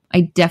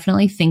 I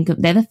definitely think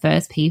they're the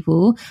first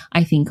people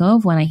I think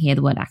of when I hear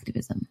the word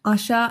activism.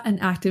 Usher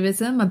and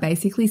activism are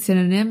basically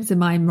synonyms in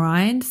my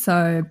mind,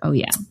 so oh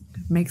yeah,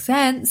 makes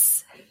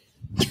sense.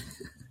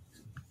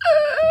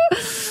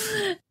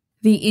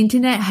 The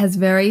internet has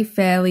very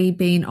fairly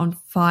been on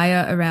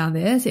fire around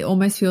this. It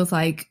almost feels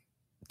like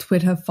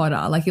Twitter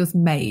fodder, like it was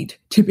made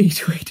to be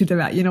tweeted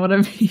about, you know what I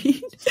mean?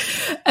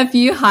 A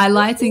few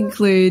highlights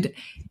include,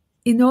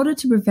 in order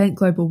to prevent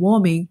global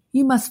warming,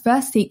 you must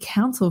first seek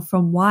counsel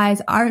from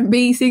wise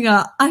R&B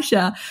singer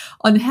Usher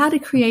on how to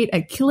create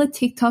a killer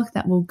TikTok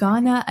that will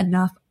garner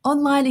enough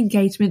online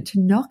engagement to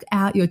knock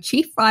out your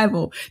chief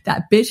rival,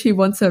 that bitch who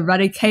wants to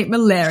eradicate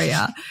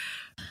malaria.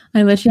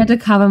 I literally had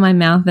to cover my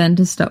mouth then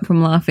to stop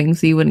from laughing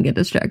so you wouldn't get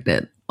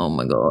distracted. Oh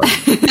my God.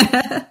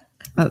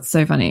 That's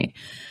so funny.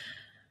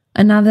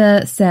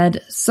 Another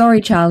said, "Sorry,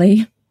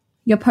 Charlie.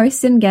 Your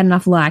post didn't get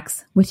enough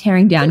likes. We're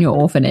tearing down your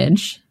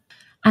orphanage."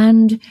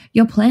 And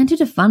your plan to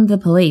defund the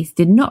police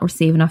did not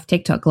receive enough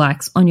TikTok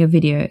likes on your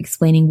video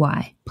explaining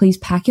why. Please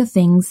pack your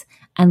things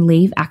and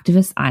leave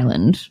Activist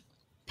Island.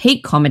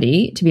 Peak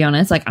comedy, to be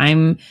honest. Like,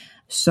 I'm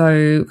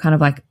so kind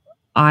of like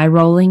eye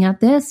rolling at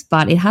this,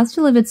 but it has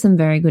delivered some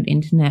very good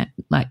internet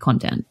like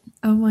content.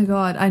 Oh my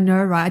God, I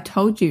know, right? I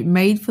told you,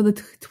 made for the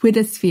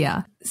Twitter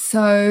sphere.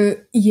 So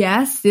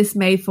yes, this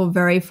made for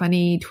very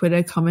funny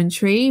Twitter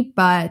commentary,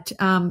 but,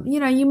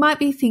 you might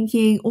be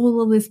thinking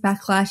all of this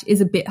backlash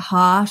is a bit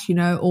harsh,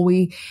 all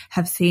we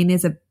have seen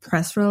is a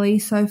press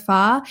release so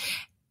far.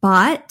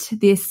 But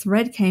this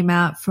thread came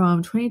out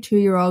from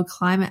 22-year-old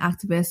climate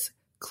activist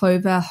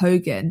Clover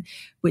Hogan,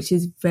 which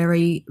is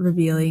very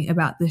revealing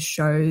about the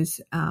show's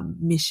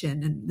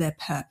mission and their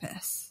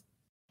purpose.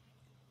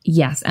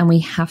 Yes, and we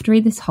have to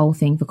read this whole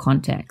thing for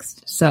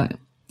context. So,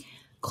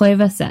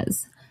 Clover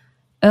says,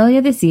 "Earlier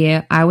this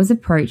year, I was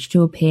approached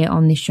to appear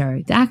on this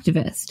show, The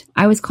Activist.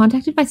 I was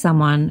contacted by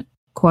someone,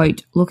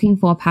 quote, looking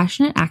for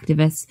passionate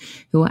activists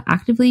who are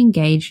actively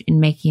engaged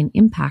in making an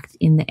impact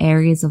in the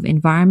areas of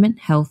environment,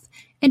 health,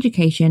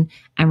 education,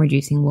 and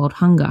reducing world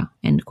hunger,"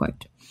 end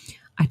quote.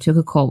 I took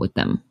a call with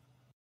them.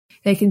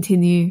 They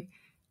continue,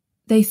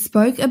 "They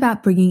spoke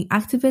about bringing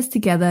activists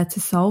together to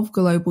solve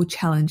global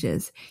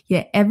challenges,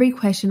 yet every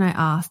question I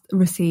asked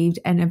received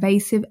an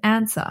evasive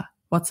answer.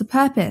 What's the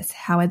purpose?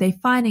 How are they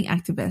finding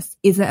activists?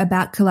 Is it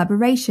about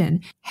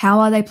collaboration? How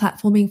are they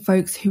platforming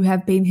folks who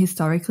have been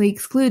historically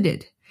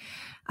excluded?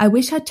 I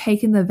wish I'd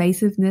taken the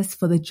evasiveness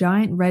for the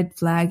giant red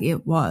flag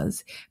it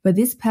was, but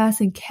this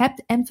person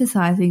kept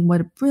emphasizing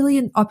what a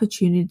brilliant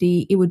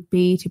opportunity it would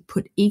be to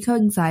put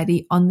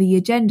eco-anxiety on the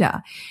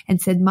agenda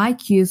and said my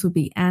cues would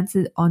be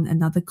answered on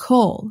another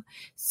call.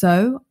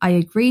 So I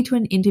agreed to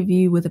an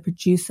interview with a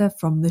producer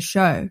from the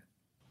show."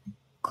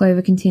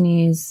 Clover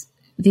continues,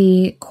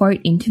 "The, quote,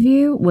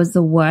 interview was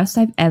the worst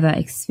I've ever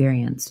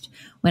experienced.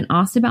 When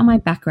asked about my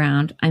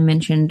background, I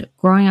mentioned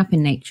growing up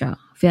in nature,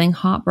 feeling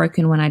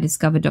heartbroken when I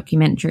discovered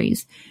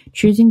documentaries,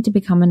 choosing to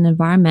become an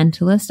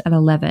environmentalist at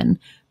 11,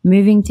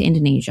 moving to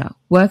Indonesia,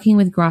 working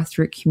with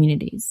grassroots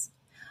communities.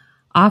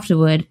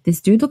 Afterward,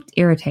 this dude looked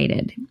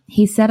irritated.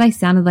 He said I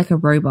sounded like a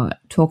robot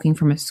talking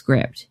from a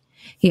script.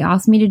 He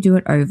asked me to do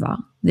it over,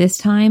 this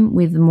time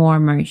with more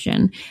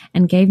emotion,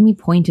 and gave me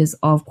pointers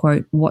of,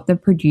 quote, what the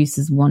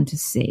producers want to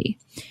see.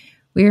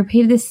 We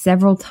repeated this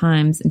several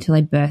times until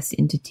I burst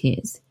into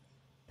tears.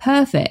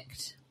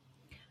 Perfect.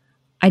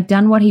 I'd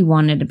done what he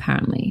wanted,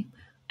 apparently.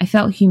 I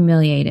felt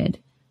humiliated.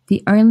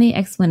 The only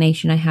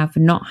explanation I have for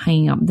not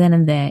hanging up then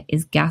and there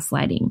is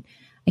gaslighting.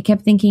 I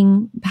kept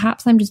thinking,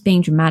 perhaps I'm just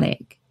being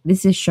dramatic.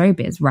 This is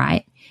showbiz,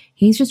 right?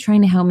 He's just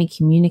trying to help me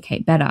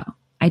communicate better.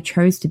 I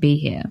chose to be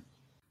here.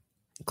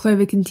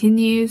 Clover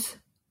continues,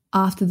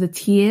 after the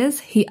tears,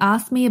 he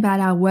asked me about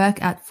our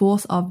work at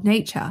Force of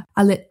Nature.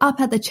 I lit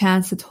up at the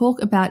chance to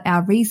talk about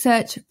our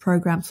research,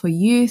 programs for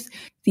youth,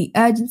 the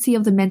urgency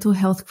of the mental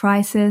health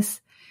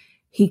crisis.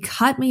 He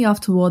cut me off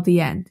toward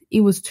the end.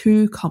 It was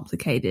too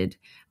complicated.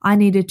 I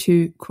needed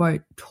to,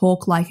 quote,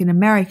 talk like an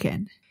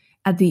American.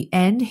 At the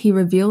end, he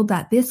revealed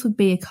that this would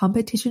be a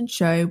competition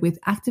show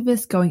with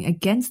activists going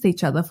against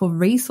each other for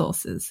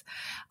resources.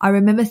 I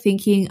remember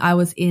thinking I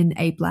was in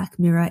a Black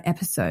Mirror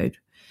episode.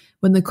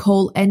 When the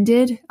call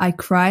ended, I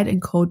cried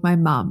and called my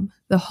mum.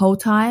 The whole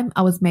time,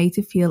 I was made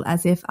to feel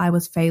as if I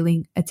was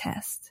failing a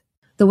test.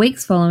 The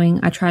weeks following,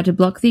 I tried to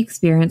block the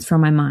experience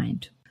from my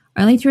mind,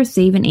 only to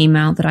receive an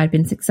email that I'd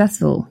been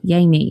successful,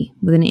 yay me,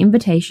 with an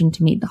invitation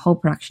to meet the whole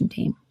production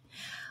team.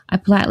 I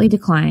politely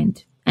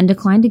declined, and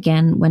declined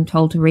again when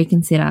told to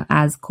reconsider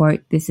as,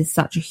 quote, this is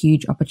such a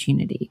huge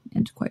opportunity,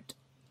 end quote.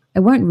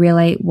 I won't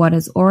relay what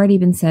has already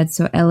been said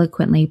so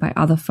eloquently by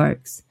other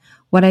folks.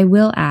 What I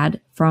will add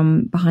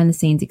from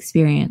behind-the-scenes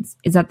experience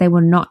is that they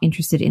were not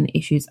interested in the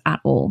issues at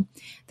all.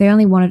 They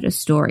only wanted a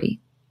story,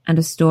 and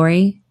a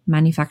story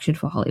manufactured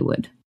for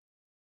Hollywood.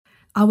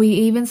 Are we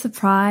even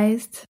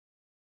surprised?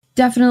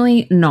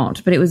 Definitely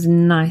not, but it was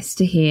nice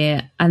to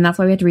hear, and that's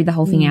why we had to read the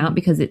whole thing out,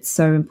 because it's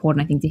so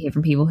important, I think, to hear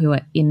from people who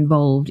are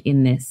involved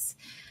in this,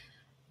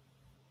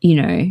 you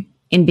know,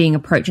 in being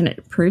approached, and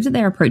it proves that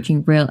they're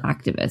approaching real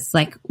activists.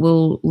 Like,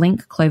 we'll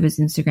link Clover's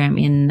Instagram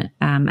in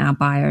our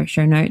bio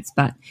show notes,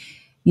 but,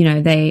 you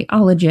know, they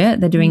are legit.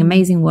 They're doing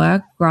amazing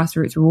work,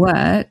 grassroots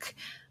work.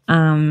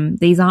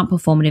 These aren't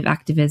performative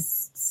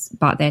activists,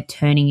 but they're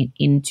turning it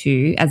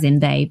into, as in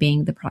they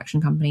being the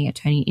production company, are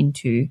turning it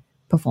into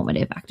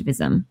performative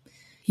activism.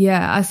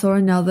 Yeah, I saw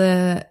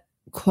another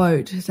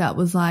quote that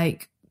was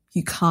like,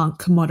 you can't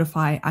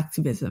commodify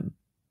activism.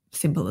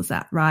 Simple as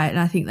that, right? And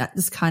I think that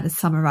just kind of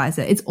summarizes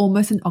it. It's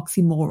almost an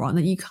oxymoron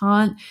that you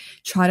can't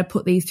try to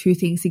put these two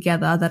things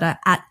together that are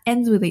at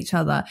ends with each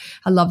other.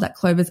 I love that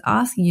Clover's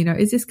asking, you know,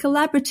 is this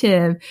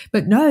collaborative?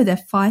 But no, they're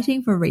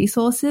fighting for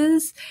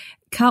resources.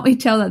 Can't we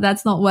tell that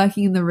that's not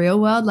working in the real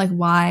world? Like,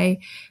 why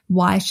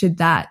should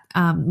that,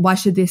 why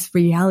should this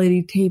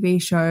reality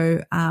TV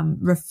show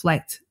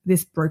reflect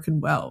this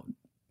broken world,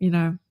 you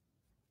know?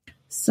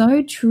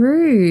 So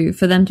true.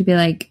 For them to be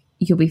like,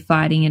 you'll be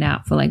fighting it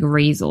out for like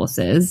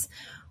resources,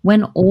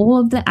 when all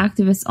of the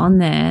activists on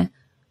there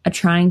are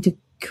trying to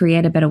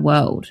create a better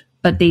world.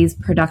 But these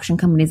production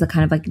companies are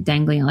kind of like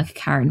dangling like a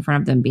carrot in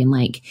front of them, being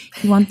like,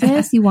 you want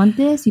this? You want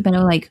this? You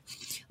better like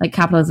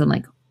capitalism,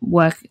 like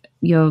work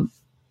to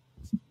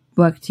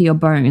your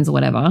bones or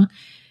whatever.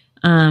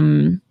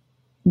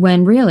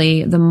 When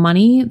really the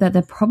money that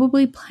they're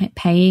probably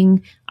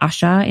paying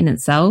Usher in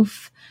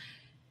itself,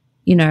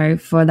 you know,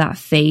 for that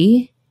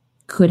fee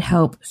could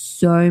help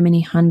so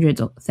many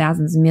hundreds or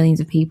thousands and millions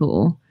of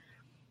people,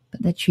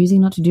 but they're choosing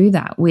not to do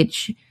that,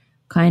 which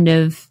kind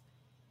of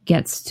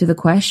gets to the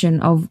question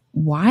of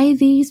why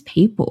these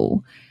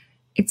people.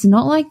 It's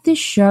not like this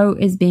show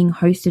is being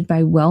hosted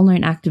by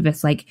well-known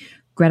activists like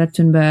Greta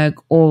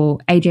Thunberg or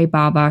AJ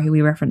Barber, who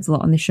we reference a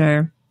lot on the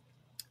show.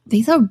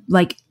 These are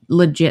like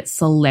legit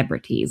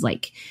celebrities.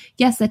 Like,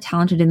 yes, they're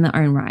talented in their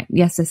own right.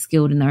 Yes, they're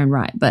skilled in their own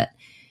right. But,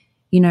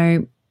 you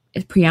know,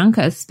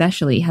 Priyanka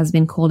especially has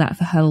been called out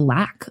for her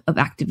lack of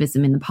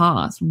activism in the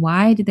past.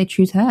 Why did they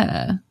choose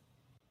her?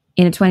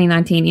 In a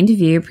 2019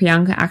 interview,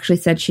 Priyanka actually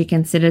said she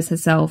considers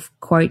herself,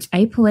 quote,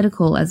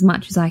 apolitical as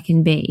much as I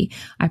can be.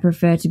 I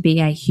prefer to be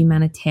a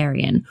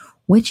humanitarian,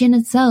 which in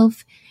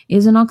itself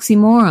is an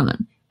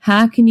oxymoron.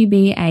 How can you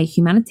be a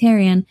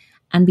humanitarian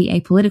and be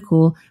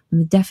apolitical when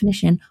the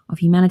definition of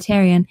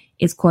humanitarian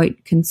is,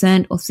 quote,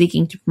 concerned or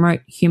seeking to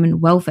promote human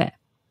welfare?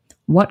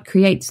 What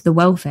creates the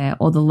welfare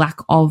or the lack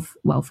of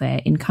welfare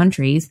in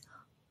countries?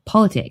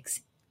 Politics.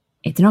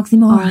 It's an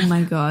oxymoron. Oh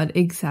my God,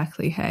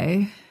 exactly,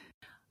 hey?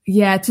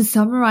 Yeah, to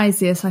summarize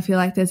this, I feel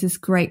like there's this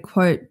great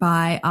quote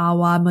by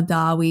Awa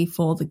Madawi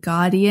for The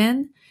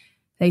Guardian.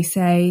 They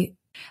say,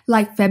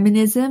 like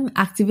feminism,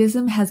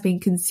 activism has been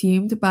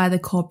consumed by the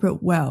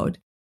corporate world.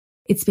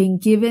 It's been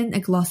given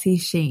a glossy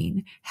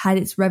sheen, had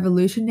its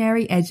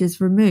revolutionary edges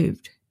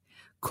removed.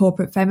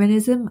 Corporate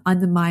feminism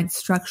undermines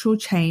structural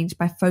change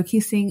by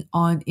focusing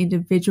on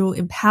individual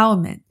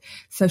empowerment.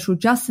 Social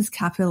justice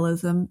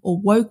capitalism or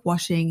woke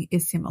washing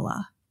is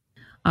similar.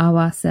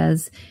 Awa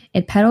says,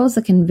 it peddles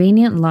a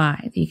convenient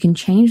lie that you can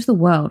change the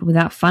world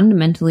without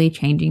fundamentally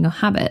changing your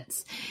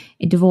habits.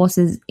 It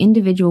divorces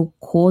individual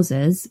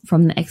causes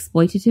from the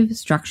exploitative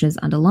structures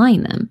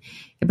underlying them.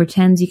 It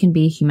pretends you can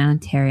be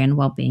humanitarian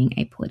while being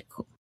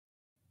apolitical.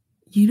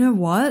 You know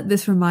what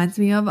this reminds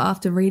me of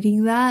after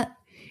reading that?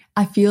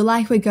 I feel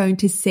like we're going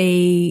to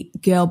see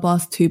Girl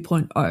Boss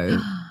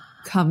 2.0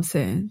 come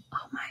soon.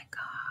 Oh my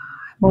God.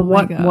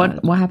 Well,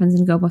 what happens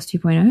in Girl Boss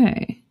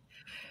 2.0?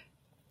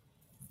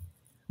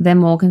 They're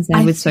more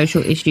concerned with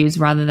social issues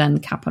rather than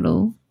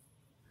capital.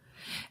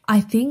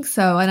 I think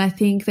so. And I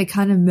think they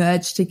kind of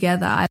merge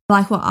together. I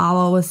like what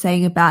Awa was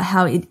saying about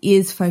how it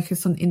is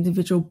focused on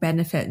individual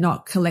benefit,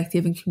 not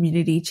collective and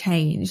community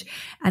change.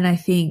 And I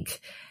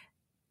think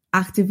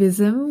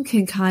activism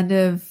can kind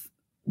of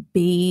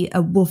be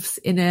a wolf's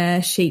in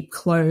a sheep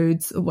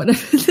clothes or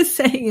whatever the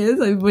saying is.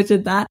 I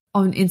butchered that.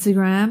 On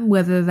Instagram,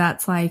 whether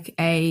that's like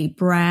a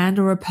brand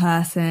or a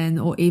person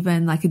or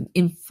even like an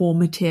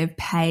informative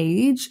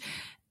page,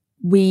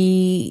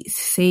 we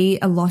see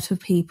a lot of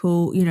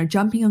people, you know,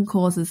 jumping on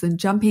causes and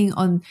jumping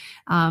on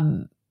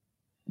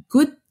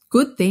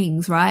good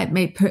things,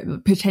 right?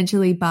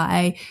 Potentially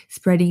by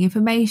spreading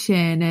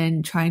information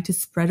and trying to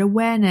spread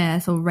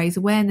awareness or raise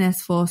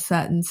awareness for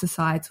certain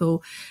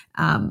societal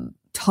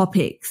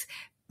topics.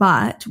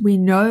 But we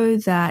know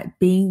that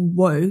being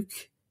woke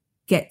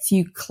gets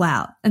you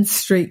clout and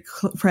street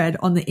cred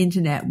on the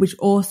internet, which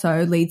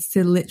also leads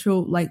to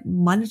literal like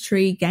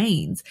monetary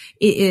gains.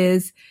 It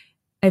is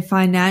a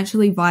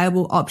financially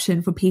viable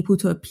option for people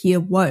to appear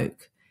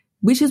woke,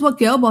 which is what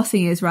girl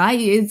bossing is, right?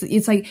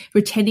 It's like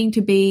pretending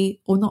to be,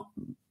 or not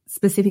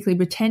specifically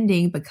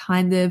pretending, but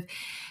kind of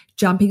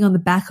jumping on the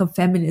back of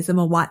feminism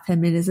or white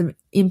feminism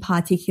in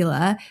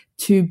particular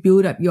to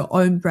build up your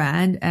own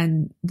brand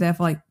and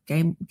therefore like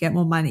get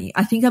more money.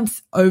 I think I'm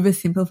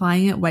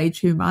oversimplifying it way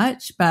too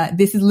much, but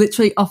this is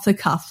literally off the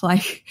cuff.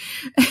 Like,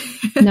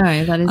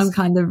 no, that is, I'm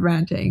kind of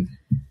ranting.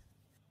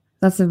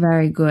 That's a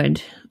very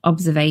good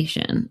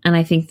observation. And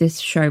I think this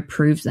show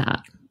proves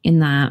that in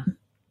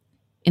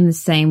the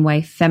same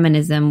way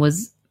feminism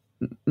was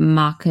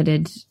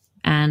marketed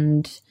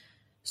and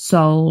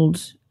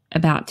sold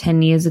about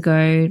 10 years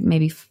ago,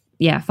 maybe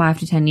 5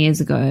 to 10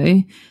 years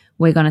ago,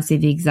 we're going to see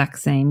the exact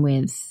same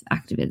with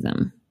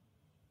activism.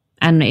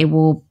 And it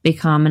will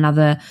become in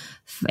another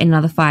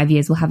 5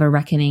 years, we'll have a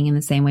reckoning in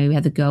the same way we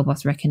had the girl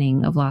boss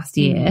reckoning of last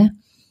year.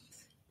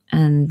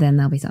 And then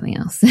there'll be something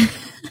else.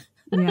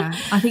 Yeah,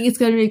 I think it's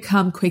going to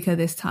become quicker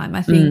this time.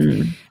 I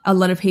think a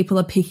lot of people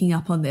are picking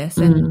up on this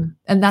and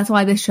that's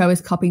why this show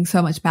is copying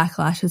so much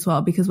backlash as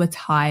well, because we're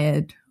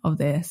tired of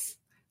this.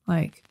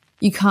 Like,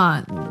 you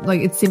can't,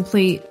 like, it's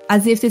simply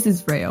as if this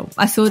is real.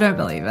 I still don't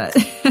believe it.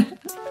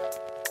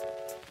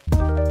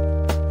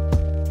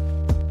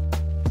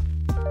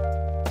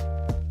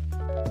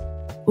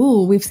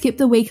 Ooh, we've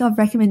skipped a week of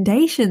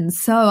recommendations.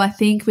 So I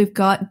think we've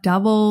got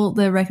double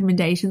the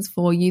recommendations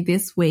for you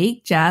this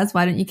week. Jazz,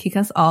 why don't you kick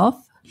us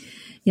off?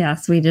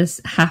 Yes, we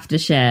just have to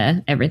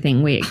share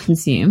everything we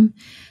consume.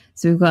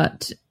 So we've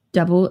got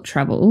Double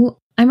Trouble.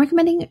 I'm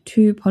recommending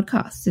 2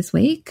 podcasts this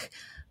week.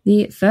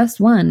 The first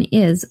one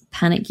is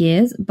Panic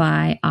Years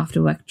by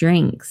After Work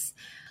Drinks.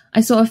 I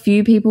saw a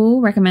few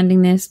people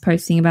recommending this,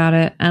 posting about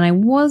it, and I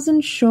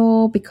wasn't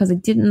sure because I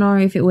didn't know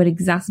if it would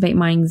exacerbate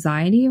my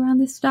anxiety around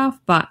this stuff,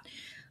 but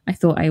I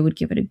thought I would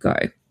give it a go.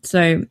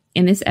 So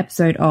in this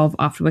episode of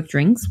After Work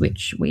Drinks,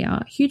 which we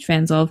are huge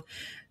fans of,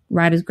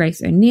 writers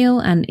Grace O'Neill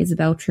and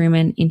Isabel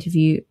Truman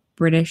interview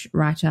British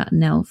writer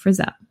Nell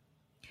Fraser.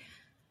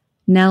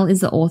 Nell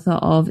is the author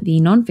of the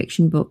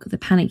non-fiction book The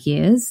Panic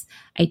Years,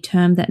 a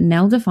term that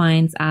Nell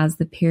defines as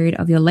the period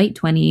of your late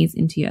 20s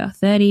into your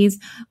 30s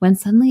when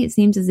suddenly it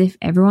seems as if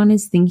everyone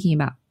is thinking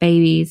about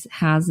babies,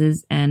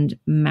 houses, and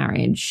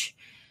marriage.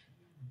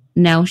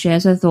 Nell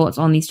shares her thoughts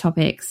on these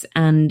topics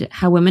and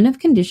how women have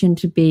conditioned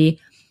to be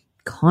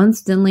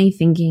constantly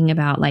thinking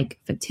about like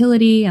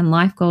fertility and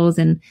life goals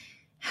and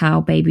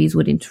how babies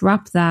would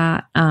interrupt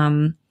that.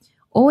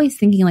 Always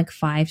thinking like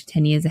 5 to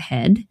 10 years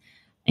ahead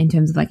in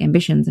terms of like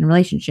ambitions and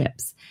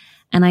relationships.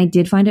 And I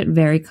did find it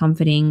very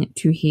comforting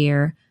to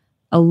hear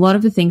a lot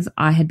of the things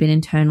I had been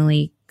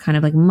internally kind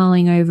of like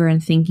mulling over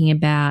and thinking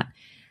about,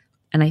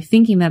 and I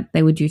thinking that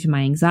they were due to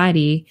my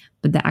anxiety,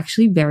 but they're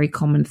actually very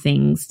common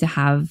things to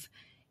have,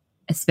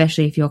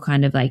 especially if you're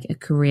kind of like a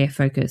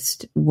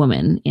career-focused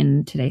woman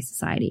in today's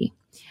society.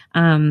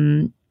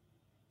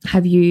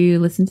 Have you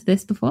listened to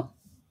this before?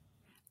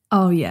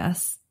 Oh,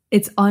 yes.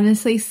 It's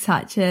honestly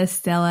such a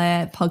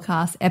stellar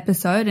podcast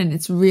episode and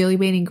it's really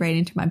been ingrained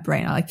into my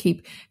brain. I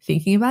keep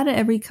thinking about it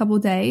every couple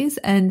of days.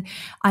 And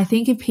I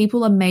think if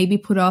people are maybe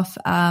put off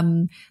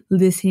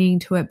listening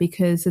to it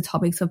because the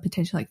topics of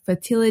potential like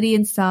fertility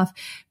and stuff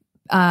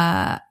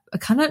are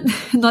kind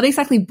of not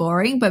exactly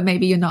boring, but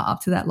maybe you're not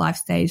up to that life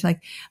stage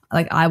like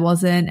I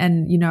wasn't.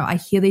 And, you know, I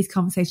hear these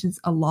conversations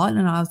a lot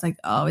and I was like,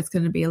 oh, it's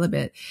going to be a little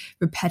bit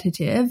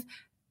repetitive.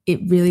 It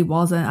really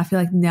wasn't. I feel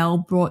like Nell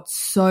brought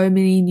so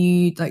many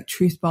new like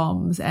truth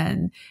bombs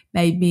and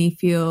made me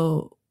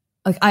feel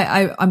like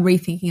I'm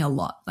rethinking a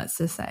lot, let's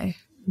just say.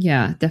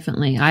 Yeah,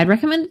 definitely. I'd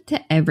recommend it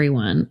to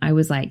everyone. I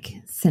was like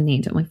sending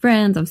it to my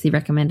friends, obviously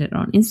recommended it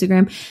on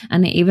Instagram,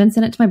 and I even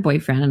sent it to my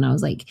boyfriend, and I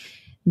was like,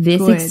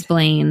 this Good.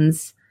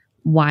 explains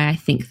why I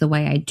think the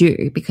way I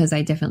do, because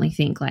I definitely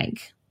think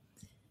like,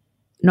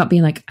 not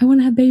being like, I want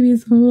to have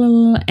babies, blah, blah,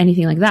 blah,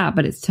 anything like that,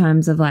 but it's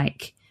terms of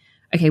like,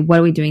 okay, what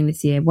are we doing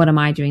this year? What am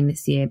I doing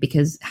this year?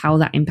 Because how will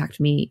that impact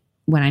me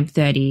when I'm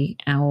 30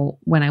 or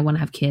when I want to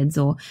have kids,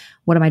 or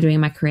what am I doing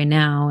in my career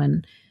now,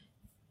 and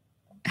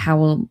how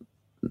will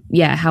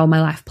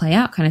my life play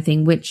out, kind of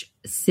thing, which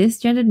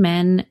cisgendered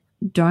men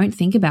don't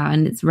think about.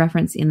 And it's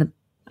referenced in the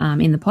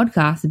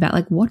podcast about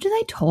like, what do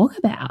they talk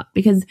about?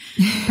 Because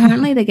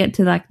apparently they get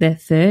to like their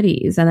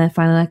 30s and they're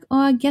finally like, oh,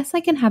 I guess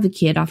I can have a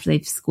kid after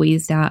they've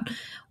squeezed out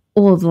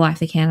all of the life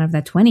they can out of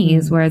their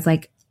 20s. Whereas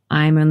like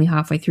I'm only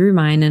halfway through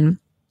mine, and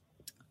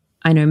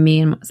I know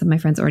me and some of my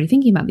friends are already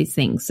thinking about these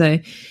things. So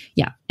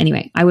yeah,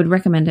 anyway, I would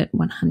recommend it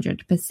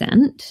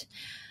 100%.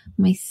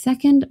 My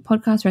second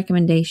podcast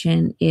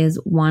recommendation is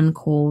one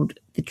called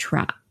The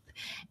Trap.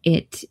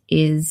 It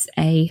is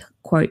a,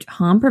 quote,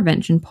 harm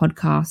prevention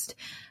podcast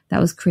that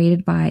was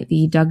created by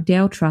the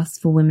Dugdale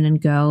Trust for Women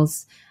and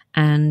Girls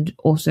and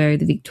also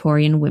the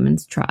Victorian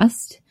Women's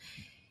Trust.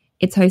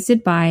 It's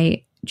hosted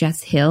by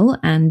Jess Hill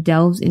and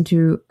delves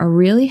into a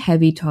really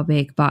heavy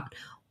topic, but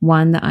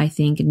one that I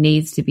think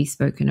needs to be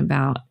spoken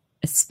about,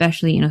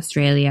 especially in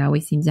Australia.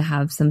 We seem to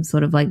have some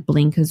sort of like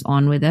blinkers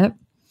on with it,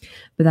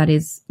 but that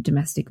is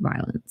domestic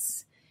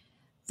violence.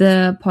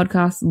 The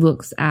podcast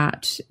looks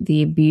at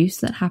the abuse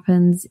that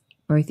happens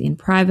both in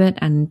private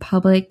and in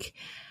public,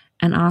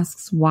 and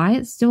asks why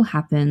it still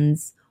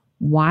happens,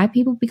 why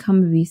people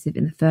become abusive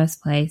in the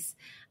first place,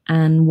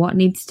 and what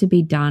needs to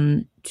be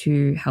done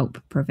to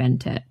help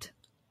prevent it.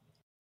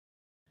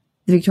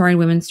 The Victorian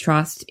Women's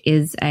Trust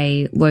is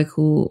a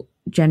local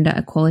gender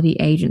equality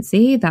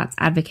agency that's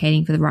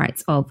advocating for the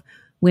rights of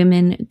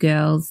women,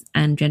 girls,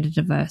 and gender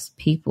diverse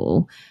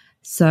people.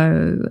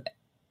 So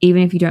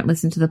even if you don't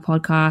listen to the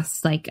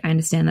podcast, like I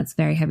understand that's a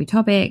very heavy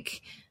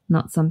topic,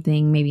 not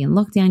something maybe in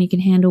lockdown you can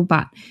handle,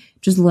 but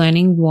just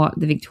learning what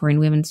the Victorian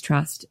Women's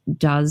Trust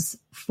does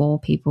for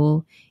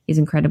people is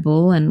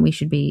incredible, and we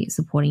should be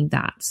supporting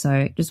that.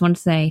 So just want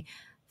to say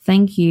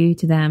thank you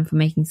to them for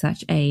making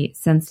such a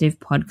sensitive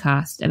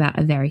podcast about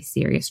a very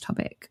serious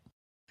topic.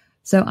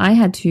 So I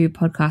had 2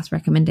 podcast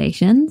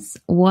recommendations.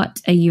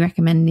 What are you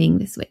recommending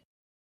this week?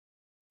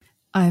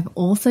 I've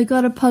also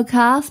got a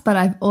podcast, but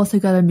I've also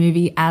got a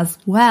movie as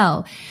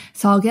well.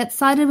 So I'll get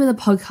started with a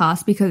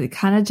podcast because it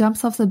kind of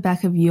jumps off the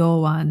back of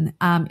your one.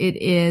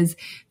 It is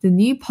the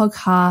new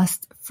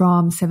podcast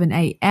from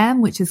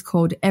 7am, which is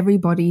called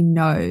Everybody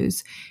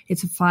Knows.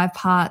 It's a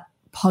 5-part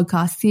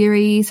podcast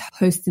series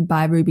hosted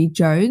by Ruby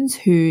Jones,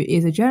 who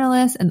is a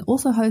journalist and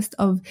also host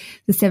of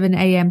the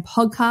 7am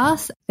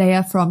podcast. They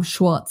are from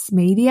Schwartz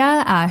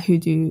Media, who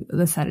do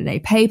the Saturday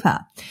paper.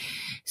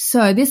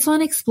 So this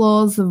one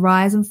explores the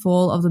rise and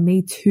fall of the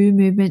Me Too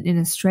movement in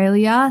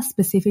Australia,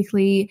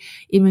 specifically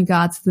in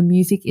regards to the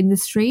music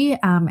industry,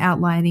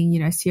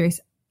 outlining, serious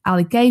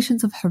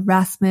allegations of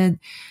harassment,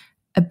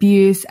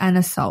 abuse, and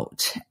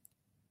assault.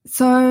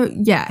 So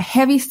yeah,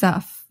 heavy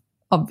stuff,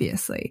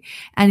 obviously.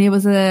 And it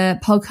was a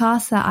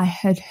podcast that I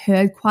had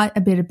heard quite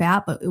a bit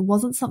about, but it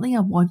wasn't something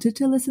I wanted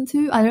to listen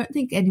to. I don't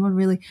think anyone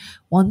really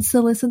wants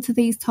to listen to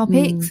these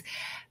topics.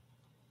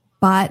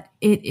 But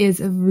it is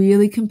a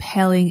really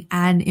compelling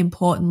and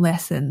important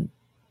lesson.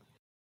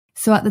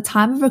 So at the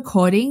time of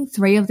recording,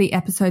 3 of the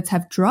episodes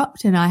have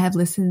dropped and I have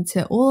listened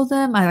to all of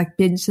them. I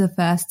binged the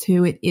first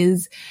 2. It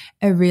is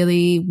a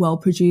really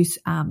well-produced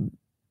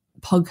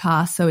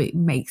podcast, so it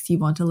makes you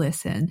want to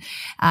listen.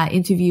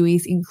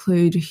 Interviewees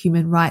include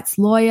human rights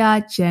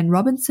lawyer Jen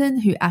Robinson,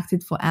 who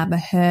acted for Amber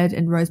Heard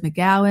and Rose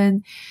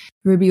McGowan.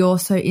 Ruby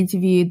also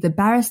interviewed the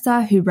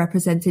barrister who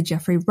represented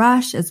Geoffrey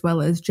Rush, as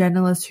well as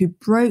journalists who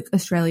broke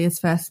Australia's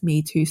first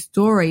Me Too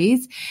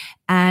stories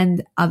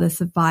and other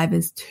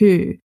survivors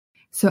too.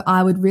 So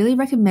I would really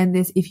recommend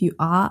this if you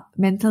are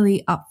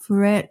mentally up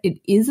for it.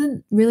 It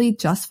isn't really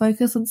just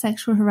focused on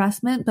sexual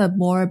harassment, but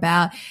more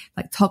about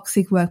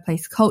toxic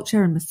workplace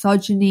culture and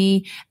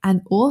misogyny, and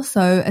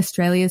also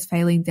Australia's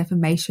failing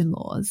defamation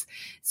laws.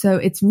 So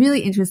it's really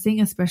interesting,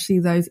 especially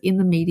those in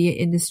the media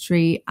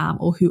industry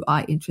or who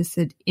are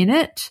interested in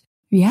it.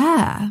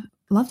 Yeah,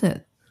 loved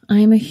it.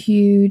 I'm a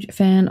huge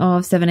fan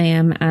of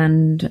 7am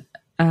and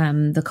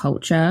The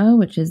Culture,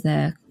 which is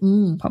their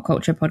pop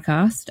culture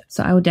podcast.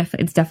 So I would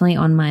it's definitely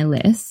on my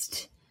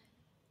list.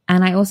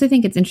 And I also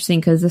think it's interesting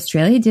because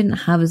Australia didn't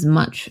have as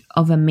much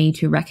of a Me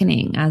Too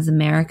reckoning as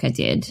America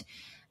did.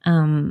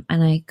 And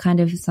I kind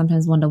of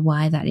sometimes wonder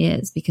why that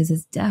is, because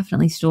there's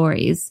definitely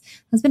stories.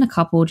 There's been a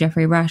couple.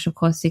 Geoffrey Rush, of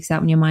course, sticks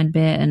out in your mind a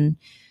bit, and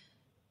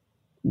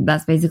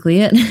that's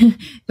basically it.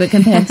 But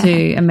compared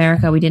to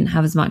America, we didn't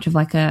have as much of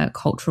a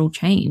cultural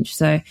change.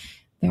 So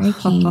very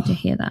keen to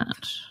hear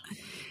that.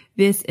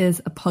 This is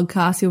a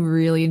podcast you'll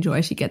really enjoy.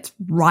 She gets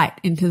right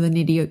into the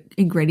nitty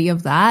and gritty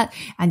of that.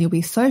 And you'll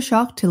be so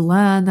shocked to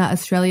learn that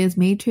Australia's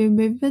Me Too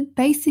movement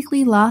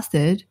basically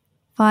lasted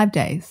 5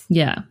 days.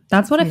 Yeah,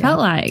 that's what it felt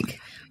like.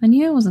 I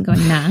knew I wasn't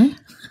going mad.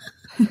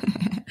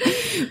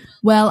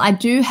 Well, I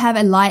do have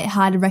a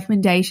light-hearted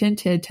recommendation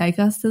to take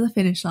us to the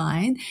finish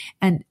line,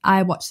 and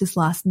I watched this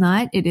last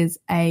night. It is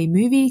a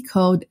movie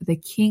called The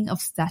King of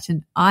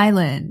Staten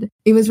Island.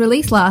 It was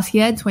released last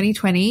year,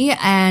 2020,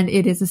 and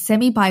it is a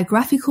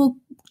semi-biographical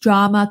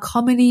drama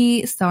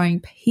comedy starring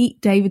Pete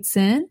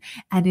Davidson,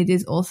 and it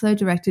is also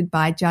directed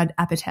by Judd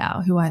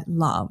Apatow, who I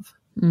love.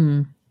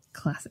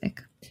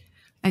 Classic.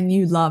 And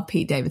you love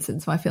Pete Davidson,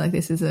 so I feel like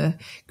this is a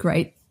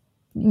great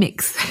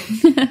mix.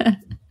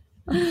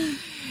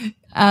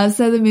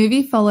 So the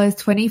movie follows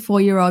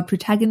 24-year-old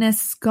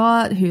protagonist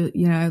Scott, who,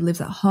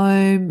 lives at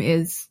home,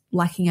 is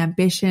lacking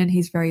ambition.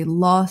 He's very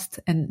lost,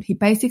 and he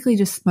basically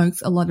just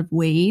smokes a lot of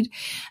weed.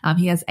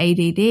 He has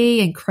ADD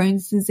and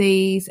Crohn's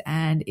disease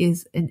and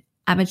is an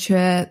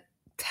amateur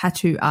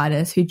tattoo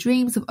artist who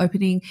dreams of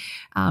opening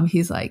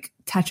his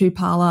tattoo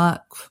parlor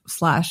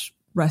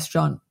 /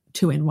 restaurant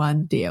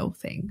 2-in-1 deal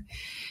thing.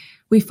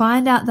 We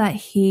find out that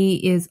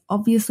he is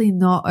obviously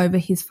not over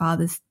his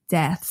father's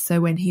death. So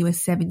when he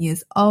was 7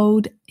 years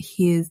old,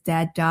 his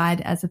dad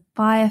died as a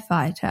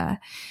firefighter.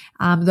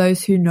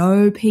 Those who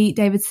know Pete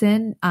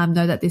Davidson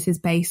know that this is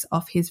based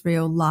off his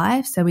real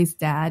life. So his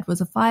dad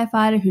was a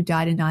firefighter who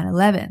died in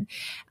 9/11.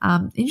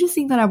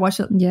 Interesting that I watched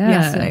it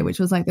yesterday, which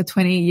was the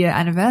 20-year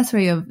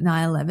anniversary of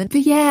 9/11.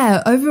 But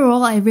yeah,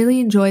 overall, I really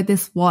enjoyed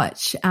this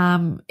watch.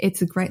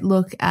 It's a great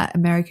look at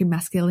American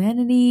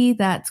masculinity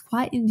that's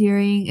quite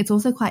endearing. It's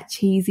also quite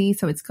cheesy,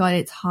 so it's got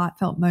its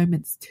heartfelt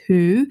moments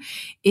too.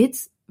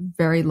 It's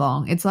very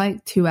long. It's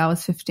 2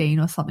 hours 15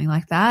 or something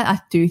like that. I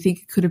do think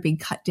it could have been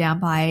cut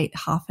down by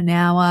half an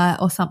hour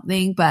or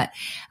something, but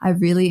I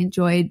really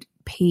enjoyed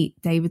Pete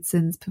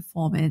Davidson's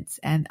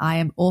performance, and I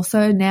am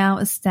also now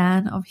a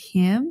stan of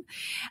him.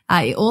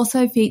 It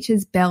also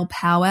features Belle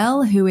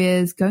Powell, who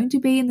is going to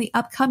be in the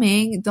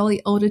upcoming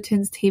Dolly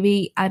Alderton's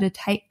TV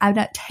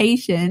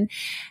adaptation,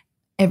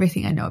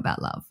 Everything I Know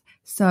About Love.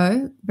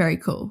 So very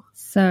cool.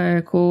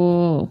 So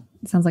cool.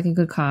 Sounds like a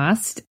good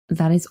cast.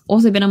 That has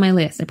also been on my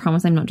list. I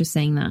promise I'm not just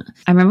saying that.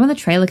 I remember when the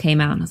trailer came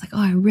out and I was like,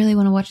 oh, I really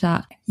want to watch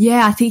that.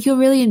 Yeah, I think you'll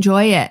really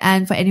enjoy it.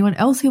 And for anyone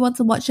else who wants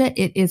to watch it,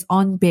 it is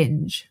on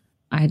Binge.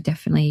 I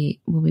definitely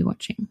will be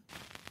watching.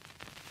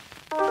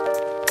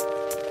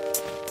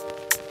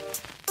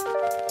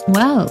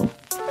 Well,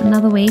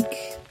 another week,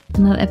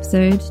 another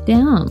episode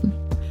down.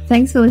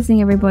 Thanks for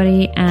listening,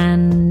 everybody,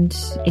 and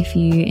if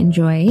you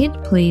enjoyed,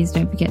 please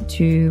don't forget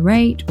to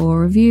rate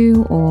or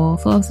review or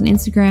follow us on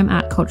Instagram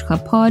at Culture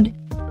Club Pod.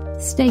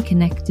 Stay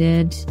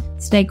connected,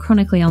 stay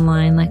chronically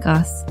online like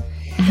us,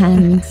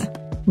 and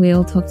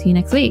we'll talk to you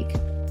next week.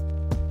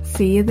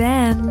 See you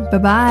then.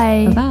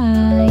 Bye-bye.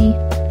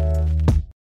 Bye-bye.